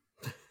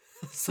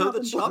 So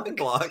the chopping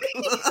block.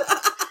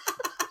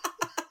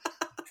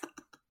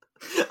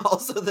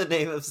 Also the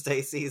name of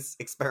Stacy's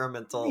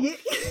experimental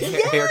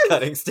hair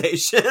cutting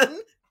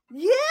station.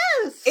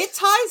 Yes! It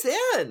ties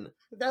in.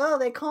 No,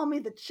 they call me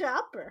the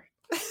chopper.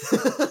 In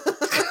a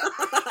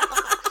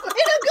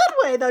good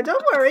way, though.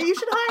 Don't worry. You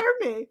should hire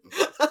me.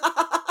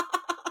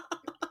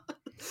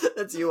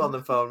 That's you on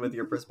the phone with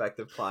your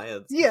prospective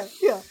clients. Yeah.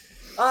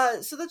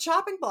 So the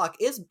chopping block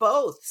is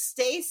both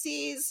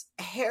Stacy's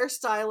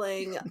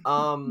hairstyling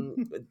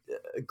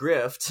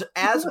grift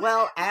as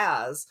well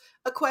as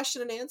a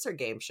question and answer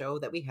game show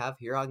that we have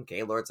here on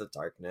Gaylords of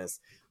Darkness.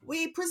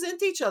 We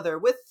present each other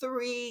with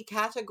 3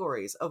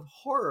 categories of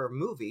horror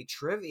movie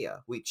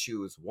trivia. We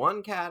choose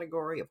one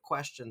category of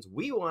questions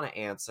we want to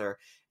answer,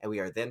 and we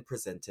are then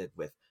presented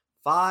with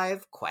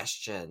 5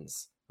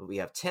 questions. We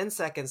have 10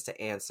 seconds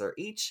to answer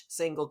each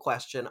single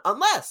question,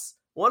 unless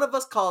one of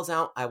us calls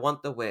out, "I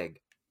want the wig."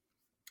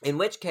 In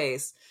which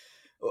case,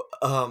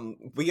 you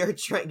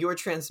are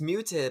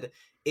transmuted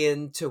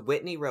into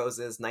Whitney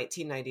Rose's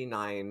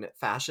 1999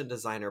 fashion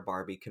designer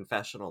Barbie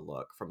confessional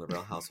look from The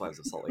Real Housewives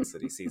of Salt Lake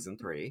City season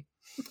 3,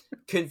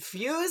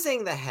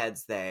 confusing the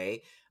heads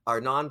they,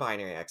 our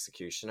non-binary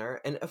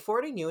executioner, and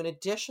affording you an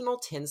additional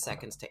 10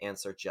 seconds to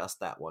answer just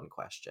that one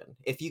question.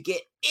 If you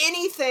get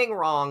anything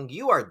wrong,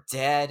 you are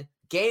dead.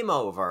 Game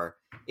over.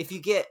 If you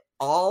get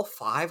all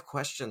 5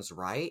 questions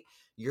right,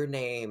 your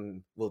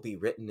name will be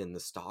written in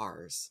the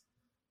stars.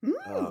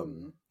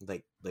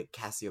 Like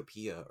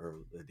Cassiopeia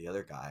or the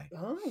other guy.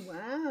 Oh,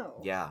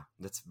 wow. Yeah,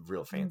 that's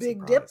real fancy. Big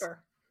prize.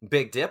 Dipper.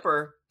 Big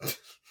Dipper.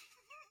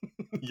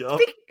 Yup.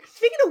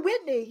 Speaking of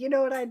Whitney, you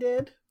know what I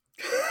did?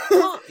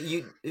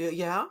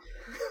 Yeah?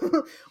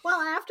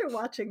 Well, after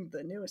watching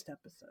the newest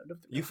episode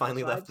of the You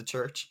finally left the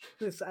church?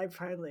 I left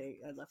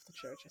the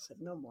church. I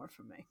said, no more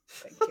for me.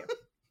 Thank you.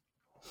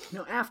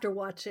 No, after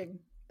watching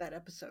that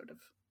episode of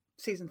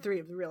season 3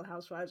 of The Real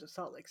Housewives of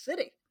Salt Lake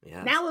City.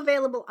 Yes. Now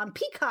available on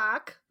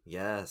Peacock.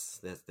 Yes,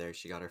 there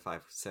she got her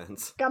 5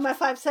 cents. Got my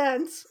 5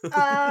 cents.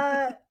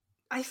 I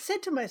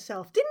said to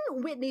myself,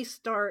 didn't Whitney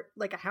start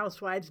like a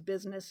housewives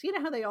business? You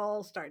know how they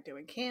all start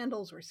doing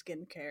candles or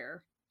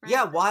skincare? Right?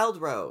 Yeah, Wild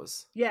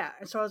Rose. Yeah.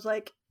 And so I was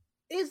like,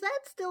 is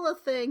that still a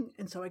thing?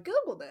 And so I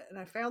Googled it and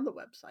I found the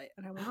website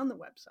and I went on the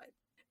website.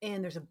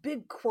 And there's a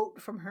big quote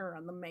from her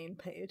on the main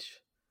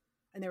page.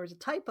 And there was a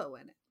typo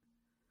in it.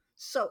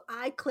 So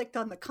I clicked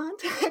on the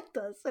contact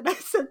us and I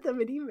sent them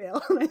an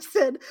email and I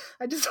said,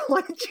 I just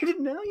wanted you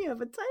to know you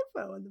have a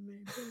typo on the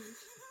main page.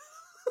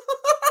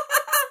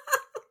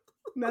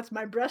 And that's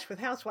my brush with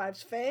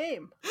Housewives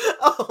fame.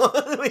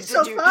 Oh, wait,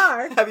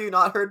 far. Have you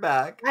not heard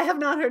back? I have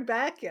not heard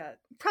back yet.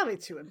 Probably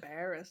too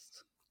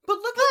embarrassed. But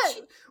look at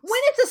you. When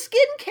it's a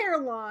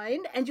skincare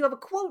line and you have a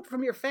quote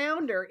from your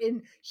founder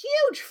in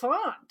huge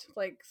font,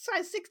 like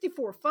size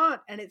 64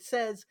 font, and it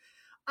says,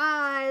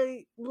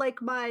 I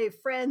like my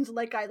friends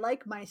like I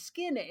like my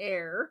skin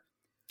air.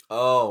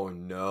 Oh,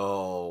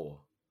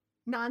 no.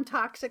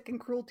 Non-toxic and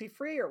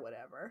cruelty-free or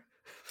whatever.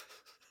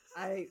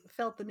 I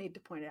felt the need to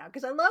point it out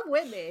because I love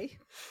Whitney.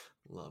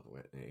 Love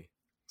Whitney.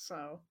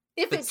 So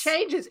if it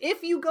changes,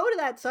 if you go to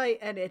that site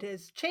and it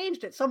has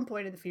changed at some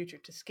point in the future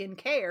to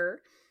skincare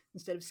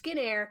instead of skin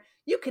air,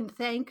 you can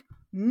thank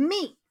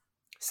me.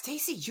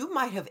 Stacey, you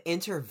might have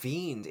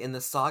intervened in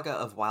the saga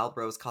of Wild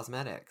Rose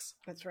Cosmetics.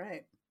 That's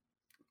right.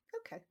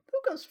 Okay, who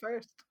goes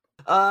first?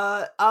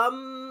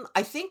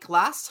 I think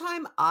last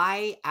time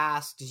I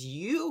asked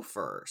you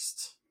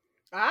first.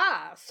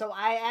 So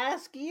I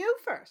ask you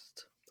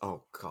first.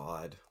 Oh,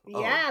 God.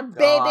 Yeah, God.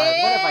 baby. What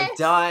have I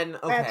done?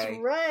 Okay. That's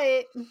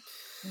right.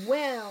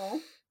 Well,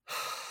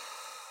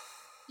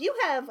 you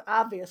have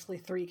obviously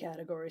 3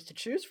 categories to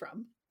choose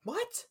from.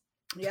 What?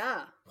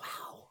 Yeah.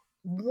 Wow.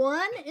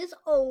 One is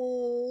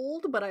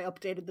old, but I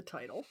updated the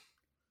title.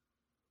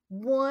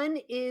 One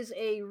is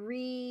a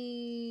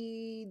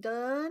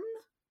redone.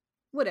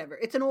 Whatever.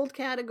 It's an old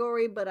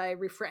category, but I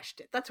refreshed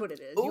it. That's what it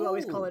is. You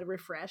always call it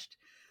refreshed.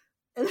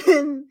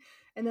 And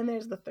then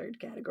there's the third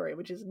category,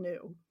 which is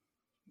new.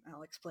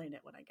 I'll explain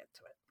it when I get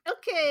to it.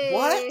 Okay.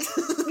 What?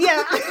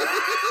 Yeah.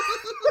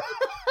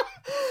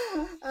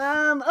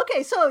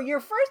 Okay, so your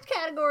first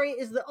category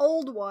is the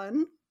old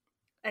one,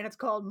 and it's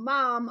called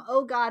Mom,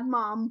 Oh God,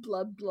 Mom,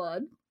 Blood,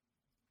 Blood.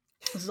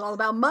 This is all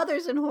about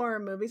mothers in horror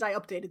movies. I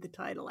updated the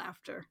title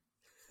after.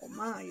 Oh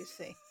my, you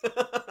see.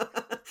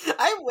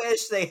 I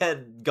wish they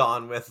had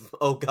gone with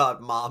Oh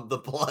God, Mom, the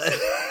Blood.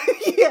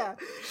 Yeah.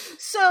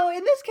 So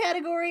in this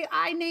category,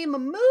 I name a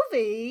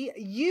movie.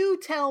 You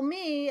tell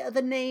me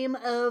the name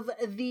of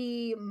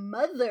the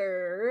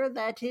mother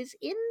that is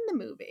in the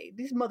movie.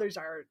 These mothers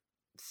are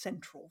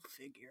central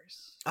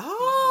figures.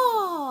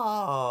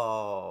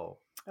 Oh.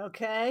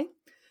 Okay.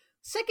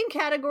 Second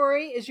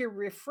category is your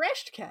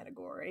refreshed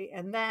category,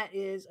 and that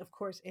is, of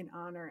course, in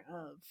honor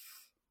of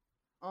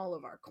all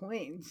of our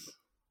queens.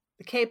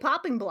 The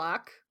K-popping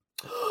block,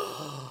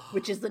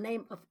 which is the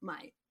name of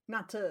my,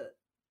 not to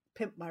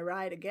pimp my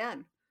ride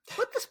again,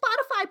 but the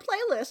Spotify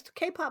playlist,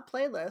 K-pop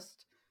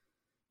playlist,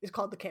 is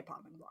called the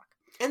K-popping block.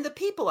 And the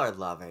people are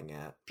loving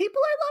it.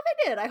 People are loving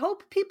it. I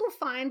hope people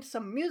find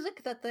some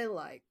music that they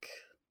like.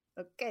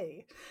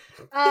 Okay.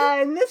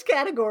 In this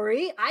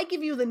category, I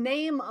give you the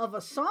name of a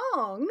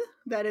song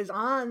that is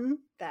on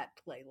that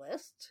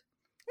playlist,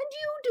 and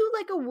you do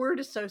like a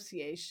word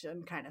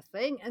association kind of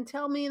thing and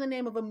tell me the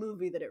name of a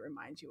movie that it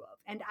reminds you of.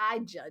 And I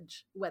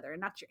judge whether or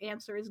not your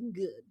answer is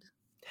good.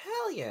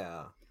 Hell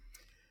yeah.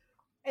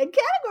 And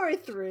category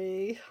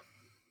 3,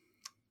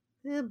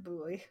 oh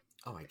boy.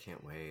 Oh, I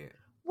can't wait.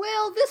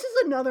 Well, this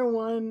is another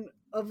one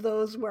of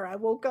those where I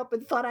woke up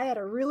and thought I had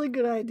a really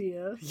good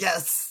idea.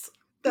 Yes.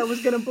 That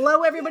was going to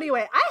blow everybody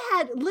away. I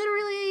had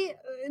literally,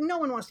 no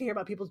one wants to hear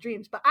about people's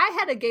dreams, but I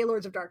had a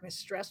Gaylords of Darkness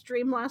stress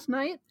dream last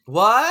night.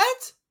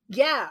 What?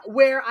 Yeah,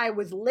 where I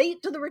was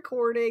late to the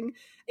recording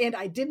and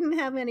I didn't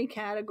have any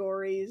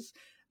categories.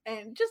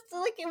 And just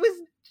like it was,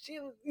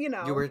 you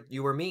know.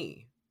 You were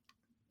me.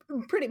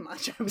 Pretty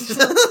much. I was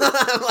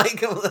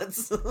like,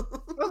 let's... I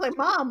was like,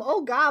 Mom,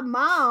 oh God,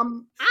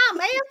 Mom, I'm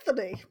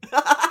Anthony.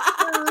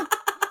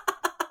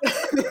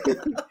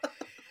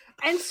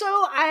 And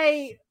so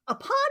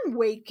upon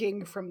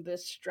waking from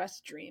this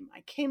stress dream,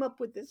 I came up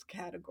with this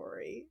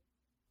category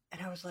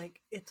and I was like,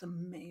 it's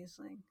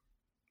amazing.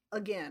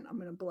 Again, I'm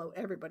going to blow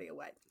everybody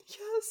away.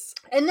 Yes.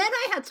 And then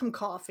I had some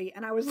coffee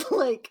and I was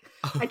like,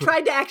 I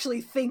tried to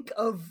actually think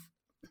of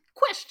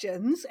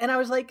questions and I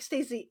was like,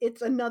 Stacey,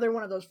 it's another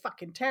one of those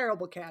fucking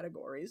terrible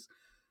categories.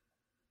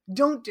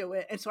 Don't do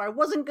it. And so I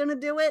wasn't going to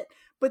do it,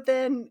 but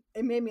then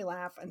it made me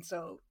laugh. And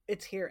so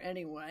it's here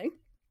anyway.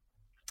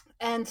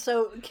 And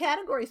so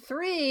category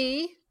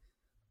 3,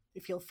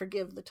 if you'll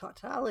forgive the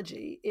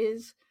tautology,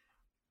 is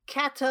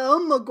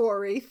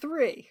Katamagori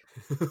 3.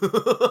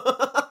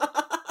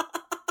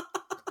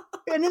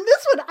 And in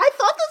this one, I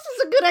thought this was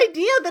a good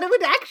idea, that it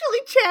would actually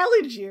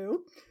challenge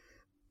you.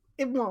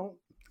 It won't.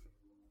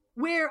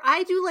 Where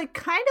I do like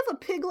kind of a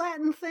Pig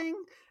Latin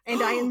thing,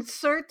 and I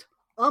insert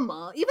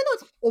umma, even though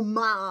it's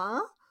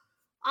umma,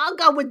 I'll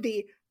go with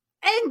the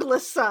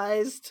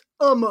anglicized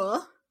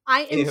umma.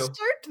 I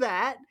insert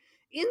that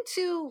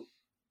into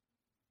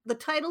the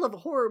title of a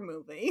horror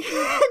movie,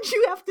 and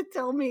you have to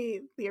tell me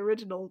the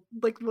original,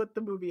 like what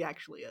the movie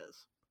actually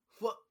is.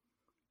 What?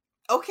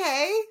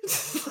 Okay.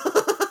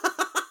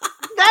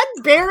 That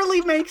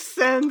barely makes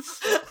sense.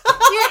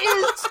 It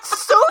is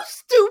so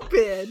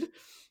stupid.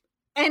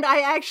 And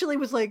I actually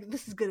was like,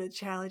 this is going to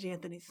challenge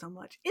Anthony so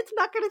much. It's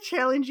not going to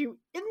challenge you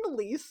in the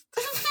least.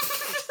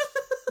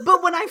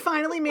 But when I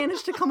finally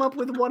managed to come up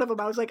with one of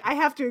them, I was like, I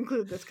have to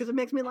include this because it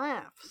makes me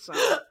laugh. So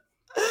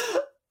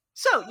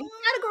your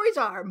categories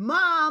are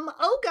Mom,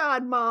 Oh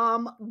God,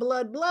 Mom,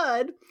 Blood,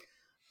 Blood,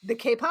 The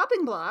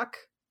K-Popping Block,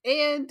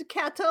 and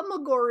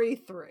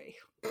Katamagori 3.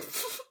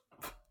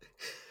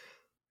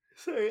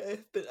 Sorry,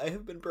 I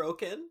have been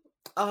broken.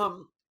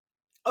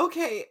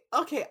 Okay.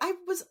 I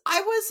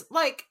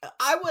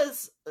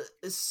was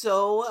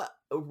so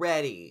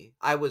ready.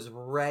 I was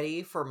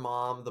ready for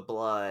Mom the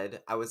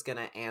Blood. I was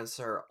gonna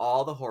answer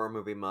all the horror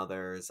movie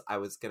mothers. I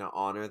was gonna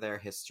honor their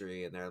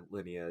history and their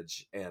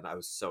lineage, and I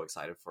was so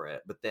excited for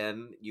it. But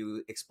then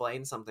you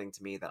explained something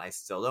to me that I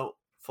still don't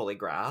fully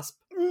grasp.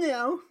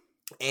 No.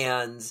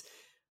 And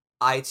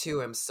I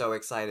too am so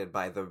excited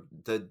by the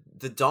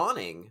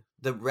dawning,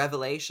 the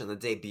revelation, the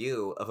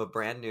debut of a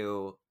brand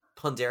new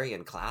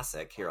Ponderian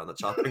classic here on the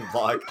chopping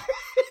block.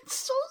 It's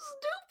so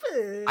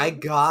stupid. I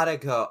gotta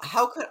go.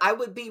 I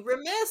would be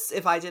remiss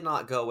if I did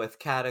not go with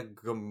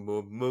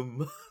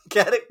Katagama?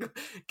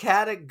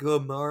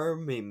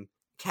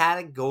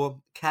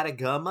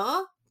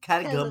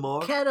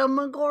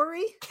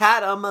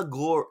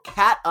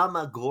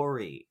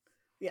 Katamagori.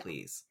 Yeah.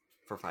 Please.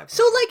 For 5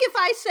 So, like, if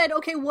I said,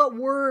 okay, what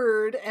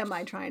word am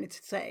I trying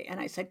to say? And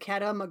I said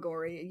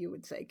Katamagori, you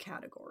would say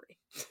category.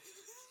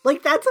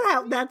 Like, that's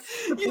the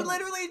You point.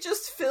 literally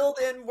just filled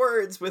in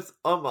words with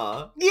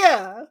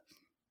Yeah.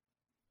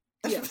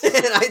 Yes.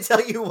 And I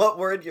tell you what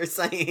word you're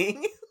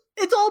saying.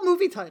 It's all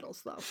movie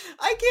titles, though.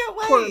 I can't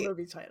wait. Horror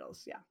movie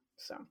titles, yeah.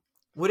 So.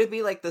 Would it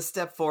be like the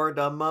Step Forward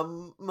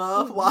wives?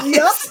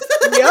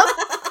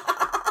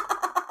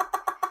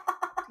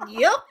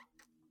 Yep.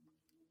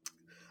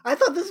 I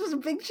thought this was a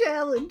big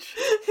challenge.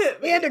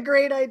 Hit me. And a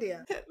great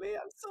idea. Hit me.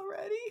 I'm so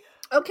ready.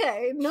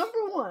 Okay,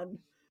 number 1.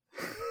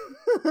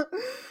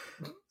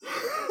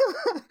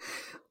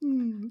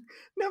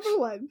 Number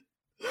 1.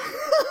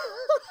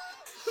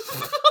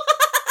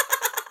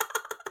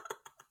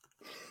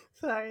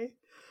 Sorry.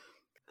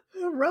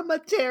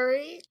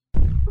 Rumatary.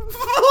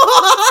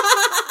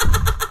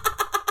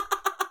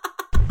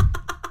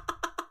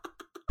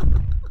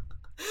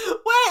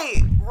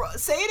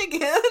 Say it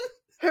again.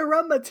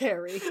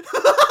 Hereditary.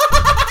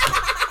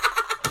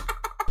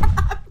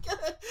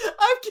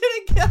 I'm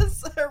gonna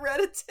guess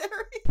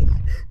Hereditary.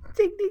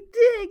 Ding, ding,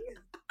 ding.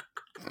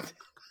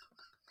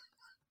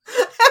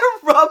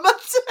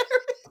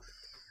 Hereditary.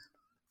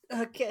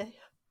 Okay.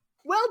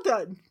 Well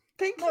done.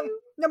 Thank you.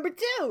 Number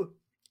 2.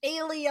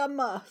 Alien.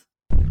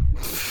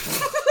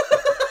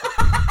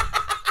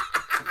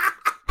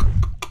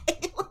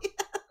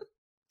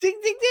 Ding,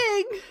 ding,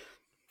 ding.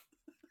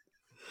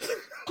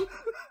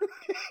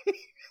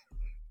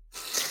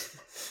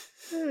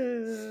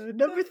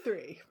 Number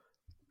 3.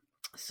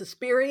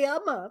 Suspiria.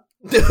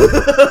 And the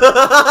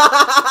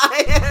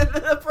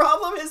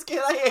problem is,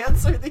 can I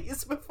answer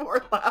these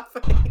before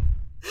laughing?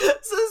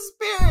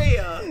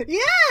 Suspiria.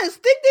 Yes!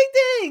 Ding, ding,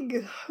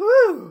 ding!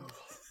 Woo!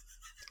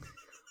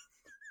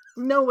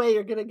 No way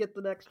you're gonna get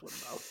the next one,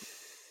 though.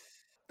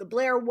 The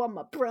Blair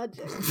Witch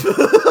Project.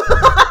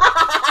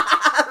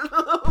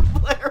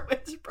 Blair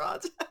Witch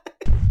Project.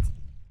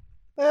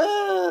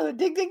 Oh,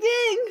 ding, ding,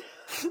 ding!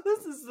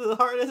 This is the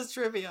hardest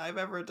trivia I've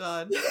ever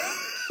done.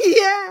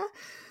 Yeah.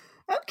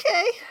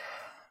 Okay.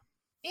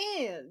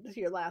 And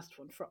your last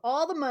one for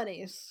all the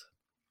monies.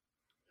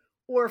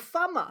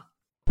 Orfama.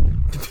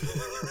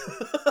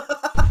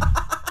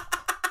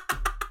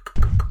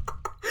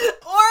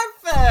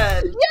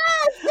 Orphan!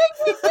 Yes! Ding,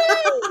 ding,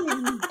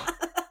 ding!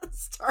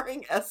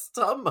 Starring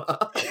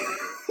Estuma.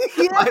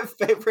 Yeah. My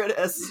favorite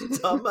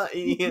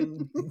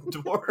Estuma-ian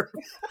dwarf.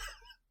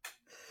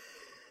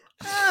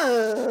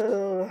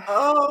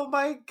 Oh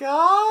my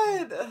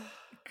god.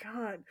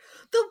 God.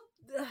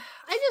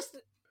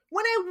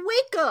 When I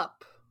wake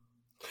up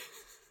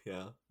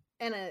Yeah.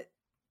 and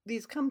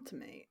these come to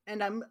me,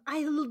 and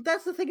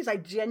that's the thing, is I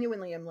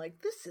genuinely am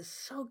like, this is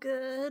so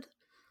good.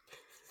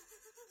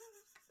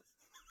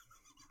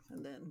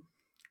 And then,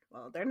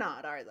 well, they're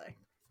not, are they?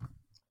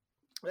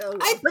 Well,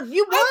 but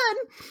you won.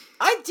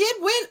 I did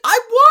win. I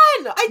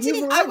won.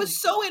 I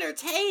was so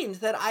entertained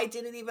that I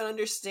didn't even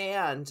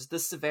understand the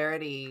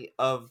severity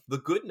of the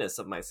goodness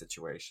of my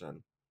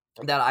situation.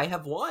 That I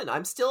have won.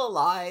 I'm still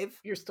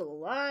alive. You're still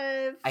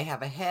alive. I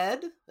have a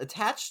head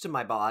attached to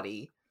my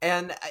body,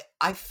 and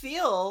I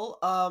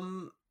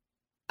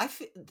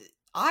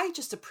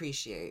just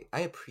appreciate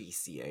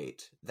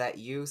that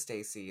you,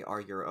 Stacey,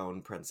 are your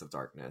own Prince of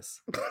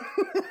Darkness.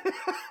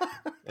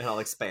 And I'll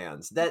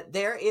expand. That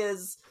there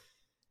is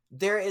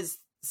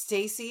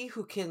Stacey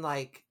who can,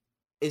 like,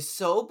 is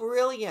so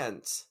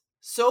brilliant.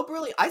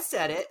 I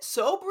said it.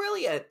 So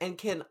brilliant, and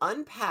can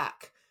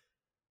unpack,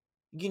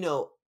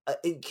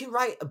 it can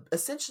write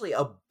essentially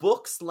a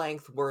book's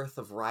length worth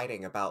of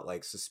writing about,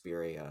 like,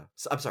 Suspiriama.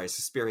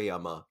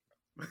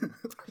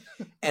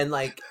 And,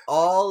 like,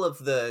 all of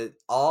the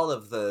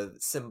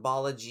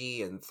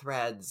symbology and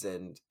threads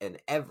and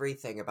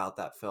everything about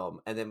that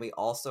film. And then we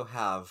also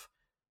have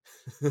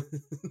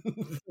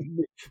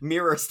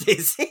Mirror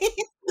Stacey,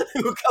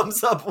 who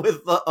comes up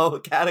with the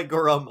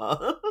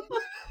categorama.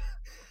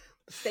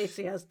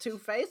 Stacey has 2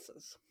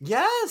 faces.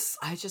 Yes,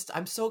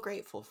 I'm so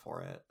grateful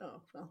for it.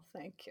 Oh, well,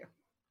 thank you.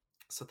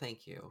 So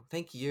thank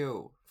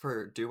you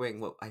for doing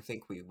what I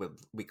think we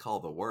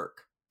call the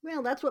work.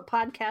 Well, that's what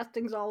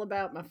podcasting's all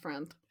about, my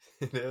friend.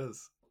 It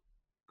is.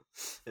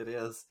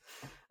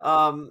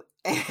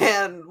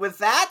 And with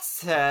that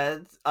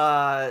said,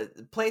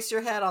 place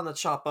your head on the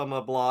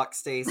Chopama block,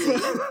 Stacey.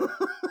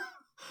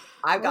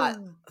 I've got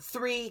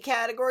 3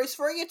 categories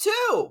for you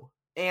too,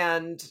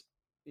 and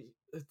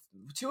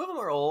 2 of them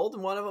are old,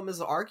 and 1 of them is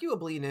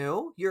arguably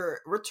new.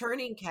 Your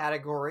returning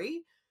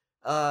category,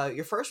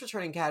 your first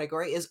returning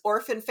category is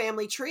Orphan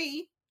Family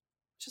Tree,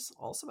 which is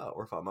also about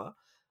Orfama.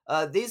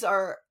 These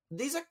aren't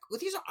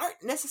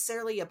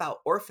necessarily about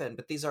Orphan,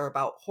 but these are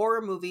about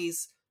horror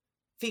movies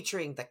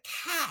featuring the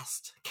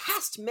cast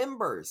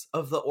members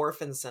of the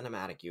Orphan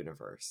cinematic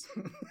universe.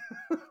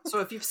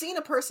 So if you've seen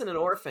a person in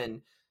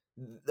Orphan,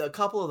 a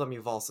couple of them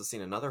you've also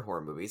seen in other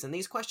horror movies, and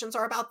these questions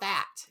are about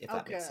that, if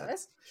that makes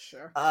sense.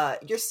 Sure.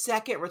 Your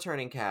second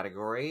returning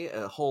category,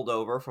 a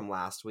holdover from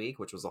last week,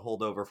 which was a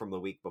holdover from the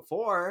week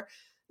before.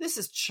 This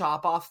is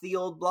Chop Off the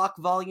Old Block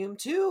Volume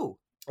 2.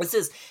 This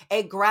is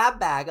a grab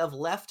bag of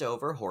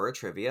leftover horror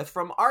trivia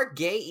from our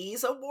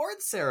Gayies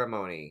Awards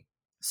ceremony.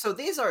 So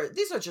these are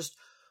just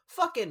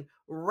fucking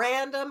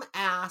random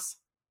ass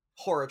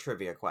horror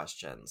trivia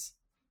questions.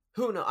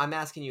 Who knows? I'm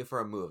asking you for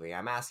a movie.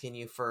 I'm asking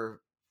you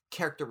for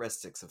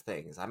characteristics of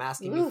things. I'm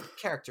asking you for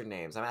character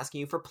names. I'm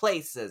asking you for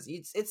places.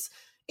 It's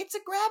a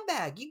grab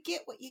bag. You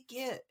get what you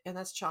get, and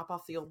that's Chop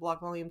Off the Old Block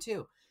Volume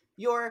 2.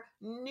 Your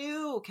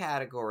new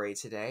category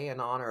today, in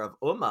honor of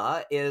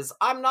Uma, is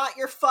I'm Not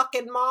Your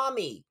Fucking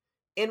Mommy,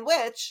 in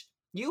which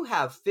you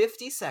have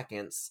 50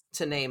 seconds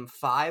to name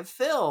 5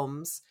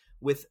 films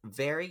with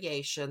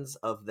variations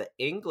of the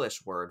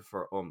English word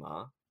for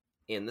Uma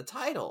in the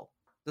title.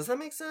 Does that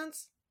make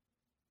sense?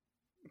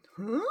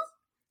 Huh?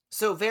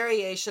 So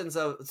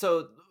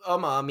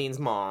Uma means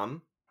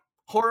mom.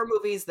 Horror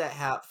movies that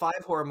have 5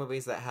 horror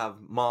movies that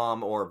have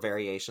mom or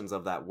variations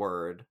of that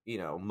word,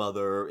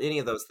 mother, any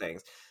of those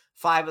things.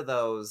 5 of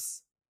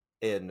those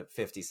in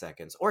 50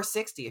 seconds, or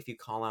 60 if you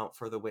call out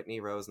for the Whitney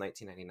Rose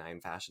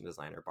 1999 fashion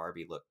designer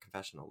Barbie look,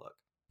 confessional look.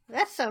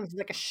 That sounds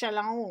like a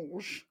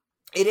challenge.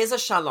 It is a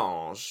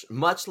challenge,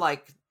 much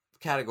like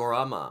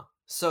Categorama.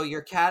 So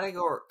your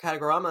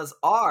Categoramas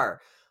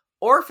are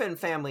Orphan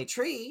Family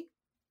Tree,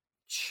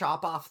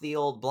 Chop Off the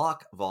Old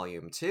Block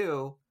Volume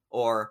 2,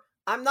 or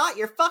I'm Not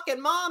Your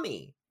Fucking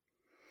Mommy.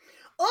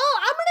 Oh,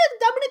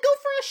 I'm gonna go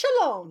for a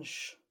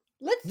challenge.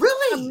 Let's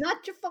Really? I'm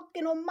not your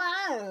fucking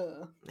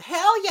Oma.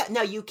 Hell yeah.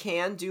 Now you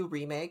can do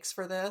remakes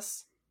for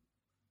this.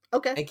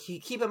 Okay. And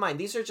keep in mind,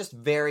 these are just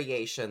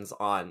variations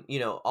on,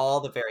 all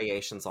the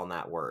variations on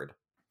that word.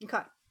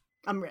 Okay.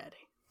 I'm ready.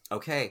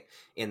 Okay.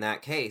 In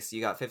that case,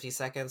 you got 50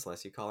 seconds,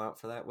 unless you call out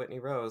for that Whitney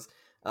Rose.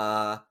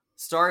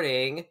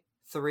 Starting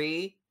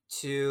 3,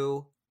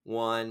 2,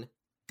 1,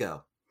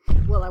 go.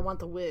 Well, I want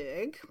the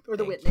wig. Or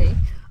the Thank Whitney.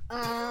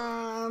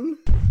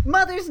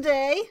 Mother's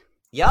Day.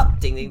 Yep.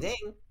 Ding, ding,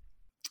 ding.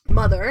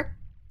 Mother.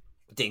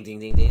 Ding, ding,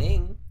 ding, ding,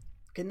 ding.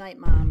 Good night,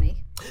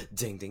 Mommy.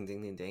 Ding, ding,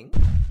 ding, ding, ding.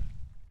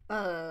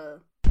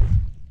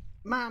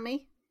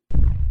 Mommy.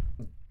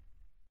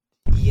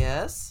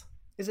 Yes.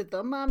 Is it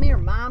the Mommy or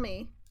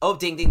Mommy? Oh,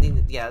 ding, ding,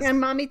 ding, yes. And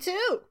Mommy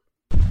too.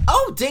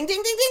 Oh, ding,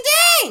 ding, ding,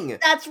 ding, ding!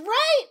 That's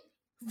right.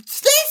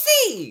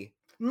 Stacy!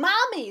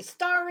 Mommy,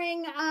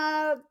 starring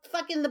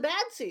fucking the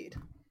Bad Seed.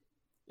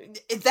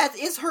 That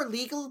is her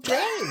legal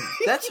name.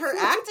 That's her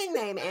acting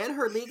name, and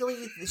her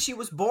legally. She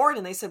was born,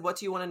 and they said, "What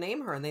do you want to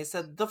name her?" And they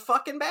said, "The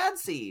fucking Bad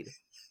Seed."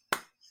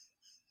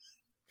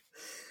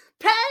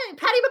 Patty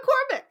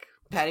McCormick.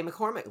 Patty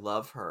McCormick,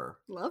 love her.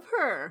 Love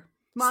her.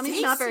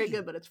 Mommy's not very Stacey.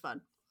 good, but it's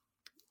fun.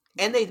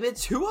 And they made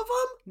 2 of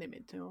them. They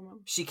made 2 of them.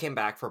 She came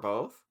back for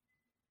both.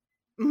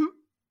 Mhm.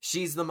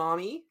 She's the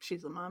mommy.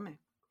 She's the mommy.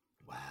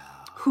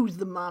 Wow. Who's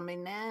the mommy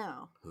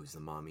now? Who's the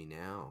mommy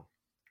now?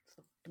 It's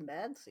the fucking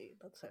Bad Seed.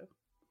 That's who.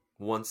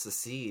 Once a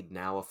seed,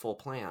 now a full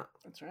plant.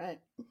 That's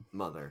right.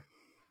 Mother.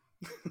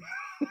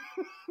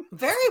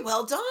 Very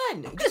well done.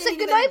 You Could have said didn't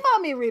Good even- Night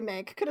Mommy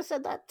remake. Could have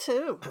said that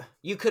too.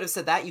 You could have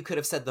said that. You could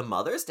have said the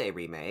Mother's Day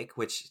remake,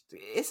 which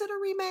is it a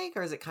remake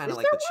or is it kind Is of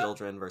like there the one?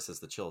 children versus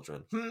the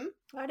children?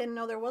 I didn't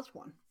know there was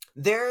one.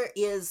 There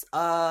is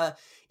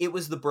it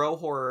was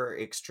the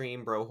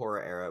extreme bro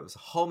horror era. It was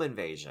Home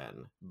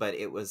Invasion, but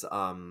it was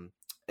oh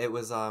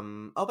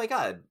my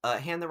god,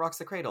 Hand That Rocks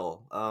the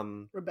Cradle.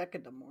 Rebecca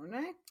De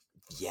Mornay?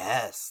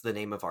 Yes, the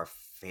name of our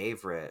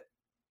favorite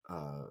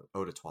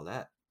eau de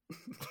toilette.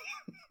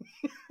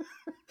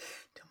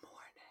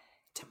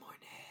 De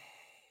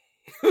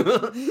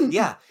Mornay.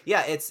 yeah,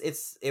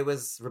 it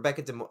was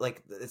Rebecca De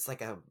like it's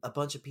like a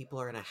bunch of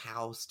people are in a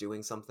house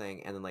doing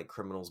something, and then like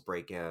criminals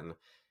break in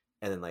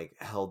and then like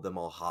held them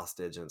all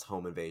hostage, and it's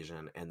Home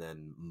Invasion, and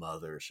then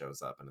Mother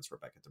shows up and it's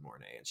Rebecca De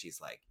Mornay, and she's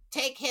like,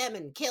 take him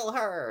and kill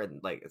her,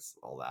 and like it's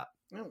all that.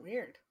 Oh,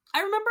 weird.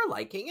 I remember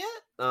liking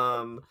it.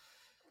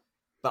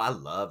 But I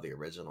love the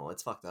original.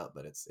 It's fucked up,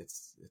 but it's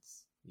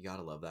you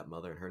gotta love that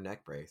mother and her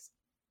neck brace.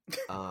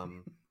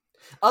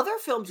 Other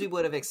films we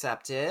would have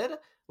accepted.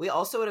 We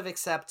also would have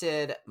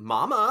accepted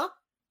Mama,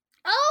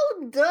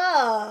 Oh,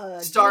 duh.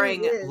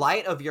 starring Gee whiz.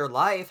 Light of Your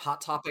Life,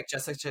 Hot Topic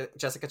Jessica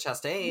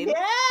Chastain.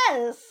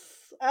 Yes.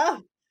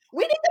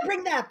 We need to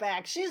bring that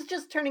back. She's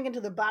just turning into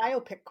the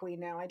biopic queen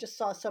now. I just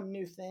saw some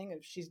new thing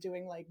of she's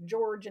doing like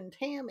George and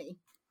Tammy.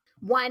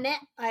 Wynette,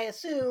 I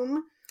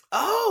assume.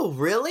 Oh,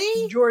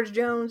 really? George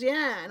Jones,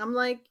 yeah. And I'm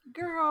like,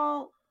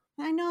 girl,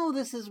 I know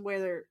this is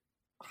where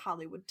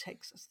Hollywood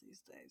takes us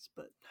these days,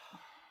 but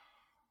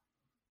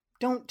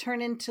don't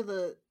turn into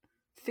the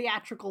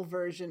theatrical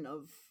version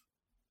of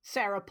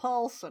Sarah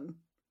Paulson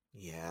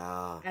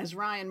Yeah. as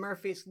Ryan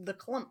Murphy's The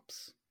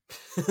Clumps.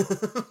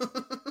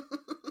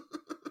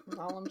 That's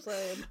all I'm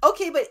saying.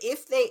 Okay, but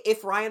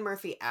if Ryan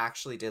Murphy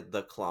actually did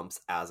The Clumps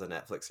as a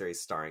Netflix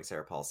series starring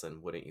Sarah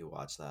Paulson, wouldn't you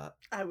watch that?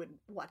 I would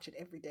watch it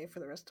every day for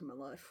the rest of my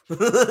life.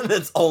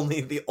 That's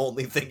the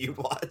only thing you'd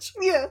watch.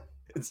 Yeah.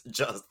 It's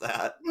just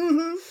that.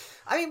 Mm-hmm.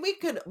 I mean,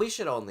 we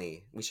should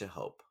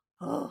hope.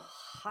 Oh,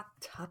 hot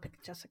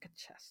topic, Jessica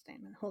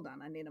Chastain. Hold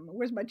on, I need him.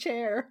 Where's my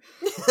chair?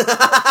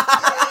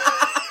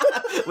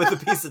 With a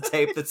piece of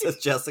tape that says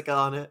Jessica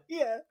on it.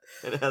 Yeah.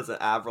 And it has an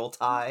Avril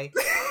tie.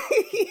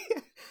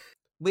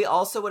 We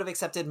also would have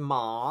accepted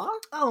Ma.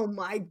 Oh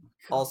my God.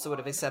 Also would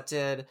have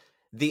accepted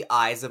The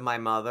Eyes of My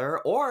Mother,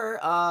 or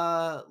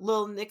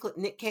little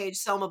Nick Cage,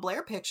 Selma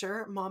Blair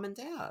picture, Mom and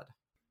Dad.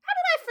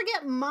 I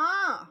forget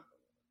Ma.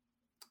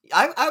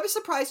 I was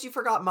surprised you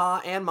forgot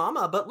Ma and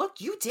Mama, but look,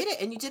 you did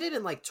it, and you did it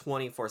in like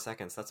 24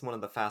 seconds. That's one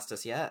of the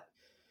fastest yet.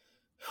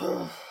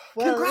 Well,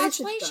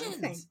 Congratulations.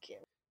 Thank you.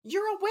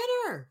 You're a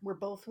winner. We're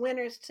both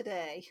winners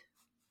today.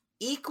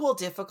 Equal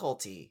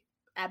difficulty.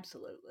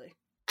 Absolutely.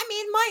 I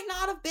mean, might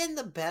not have been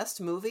the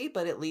best movie,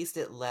 but at least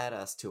it led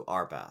us to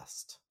our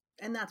best.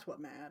 And that's what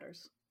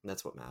matters.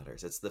 That's what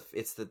matters. It's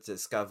the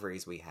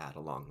discoveries we had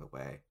along the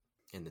way,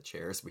 and the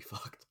chairs we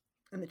fucked.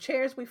 And the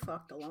chairs we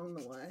fucked along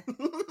the way.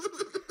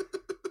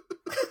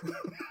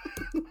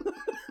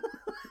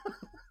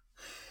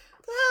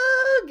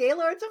 Oh,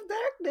 Gaylords of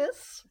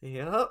Darkness.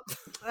 Yep.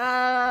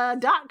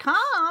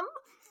 .com.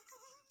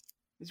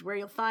 Goodreads, where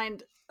you'll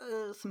find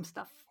some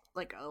stuff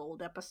like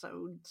old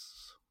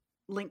episodes,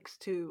 links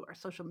to our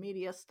social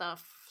media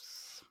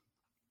stuff.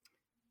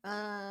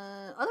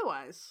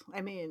 Otherwise,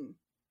 I mean,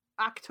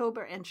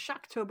 October and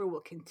Shocktober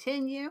will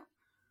continue.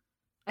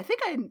 I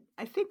think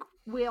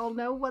we all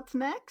know what's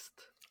next.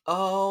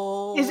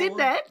 Oh, Is it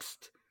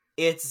next?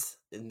 It's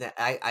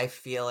I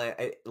feel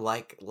it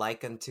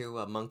like unto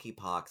a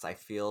monkeypox. I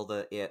feel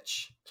the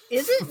itch.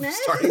 Is it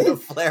next? Starting to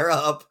flare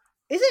up.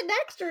 Is it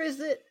next or is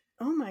it?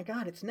 Oh my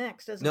god, it's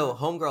next, isn't No, it?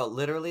 homegirl.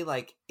 Literally,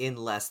 like in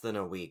less than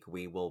a week,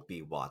 we will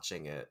be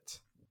watching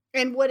it.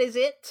 And what is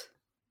it?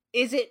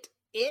 Is it?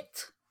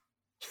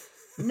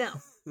 No,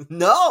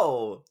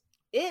 No.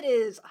 it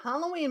is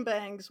Halloween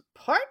Bangs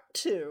Part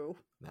 2.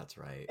 That's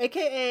right.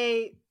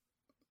 AKA,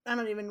 I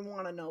don't even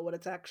want to know what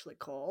it's actually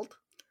called.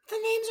 The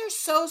names are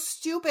so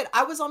stupid.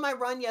 I was on my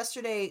run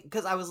yesterday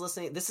because I was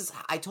listening.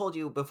 I told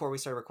you before we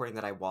started recording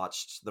that I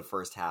watched the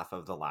first half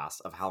of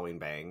of Halloween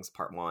Bangs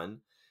Part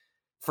 1.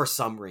 For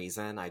some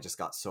reason, I just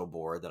got so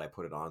bored that I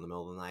put it on in the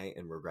middle of the night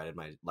and regretted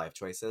my life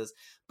choices.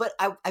 But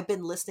I've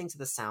been listening to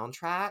the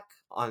soundtrack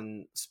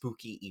on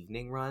spooky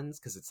evening runs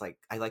because it's like,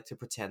 I like to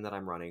pretend that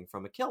I'm running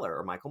from a killer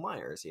or Michael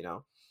Myers, you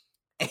know?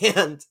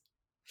 And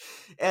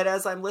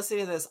as I'm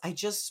listening to this, I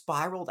just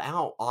spiraled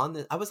out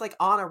I was like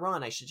on a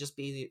run. I should just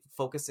be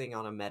focusing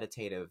on a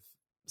meditative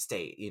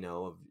state, you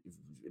know, of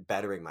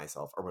bettering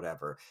myself or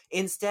whatever.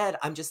 Instead,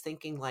 I'm just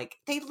thinking like,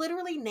 they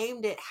literally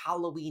named it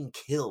Halloween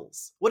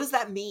Kills. What does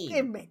that mean?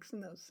 It makes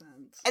no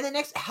sense. And the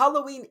next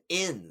Halloween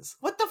Ends.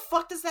 What the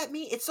fuck does that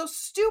mean? It's so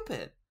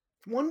stupid.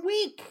 1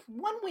 week.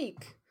 1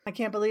 week. I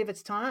can't believe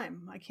it's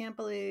time. I can't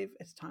believe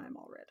it's time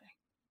already.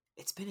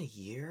 It's been a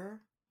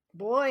year?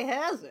 Boy,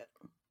 has it.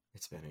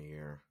 It's been a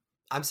year.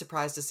 I'm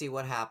surprised to see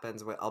what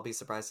happens. I'll be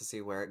surprised to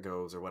see where it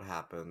goes or what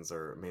happens,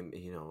 or maybe,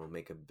 you know,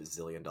 make $1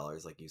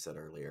 bazillion like you said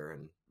earlier,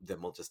 and then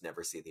we'll just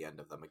never see the end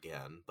of them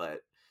again.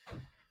 But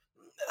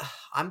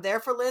I'm there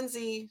for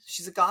Lindsay.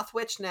 She's a goth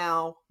witch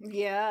now.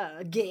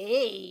 Yeah,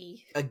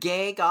 gay. A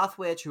gay goth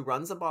witch who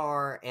runs a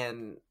bar,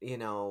 and, you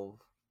know,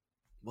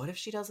 what if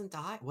she doesn't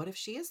die? What if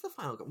she is the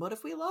final? What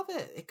if we love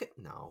it? It could,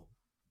 no.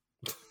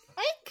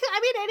 I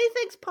mean,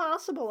 anything's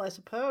possible, I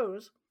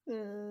suppose.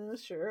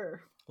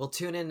 Sure. Well,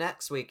 tune in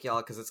next week,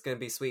 y'all, because it's going to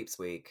be Sweeps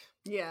Week.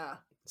 Yeah.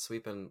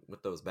 Sweeping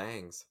with those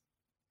bangs.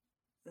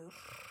 Ugh,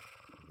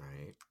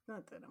 Right.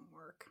 that didn't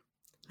work.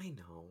 I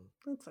know.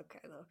 That's okay,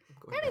 though. I'm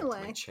going back to my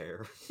Anyway.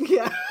 chair.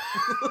 Yeah.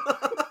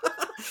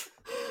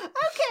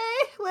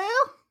 Okay,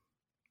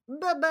 well,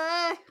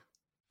 bye-bye.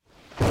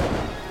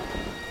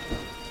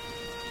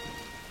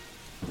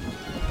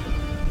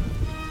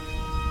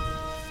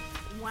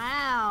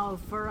 Wow,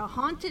 for a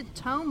haunted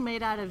tome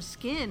made out of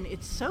skin,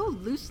 it's so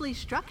loosely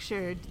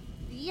structured,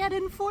 yet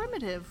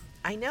informative.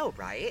 I know,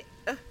 right?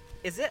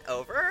 Is it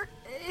over?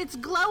 It's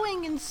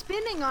glowing and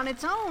spinning on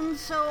its own,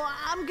 so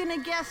I'm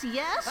gonna guess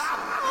yes?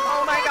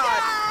 Oh my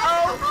god!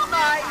 Oh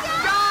my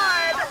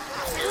god!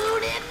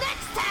 Tune in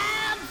next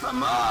time for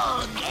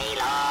more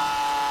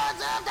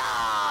Gaylords of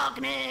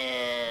Darkness.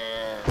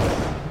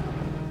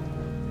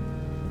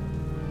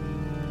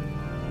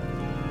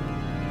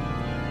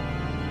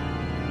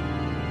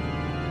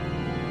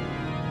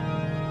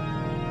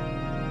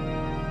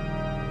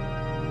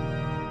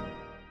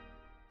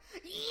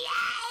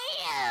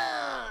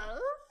 Yeah!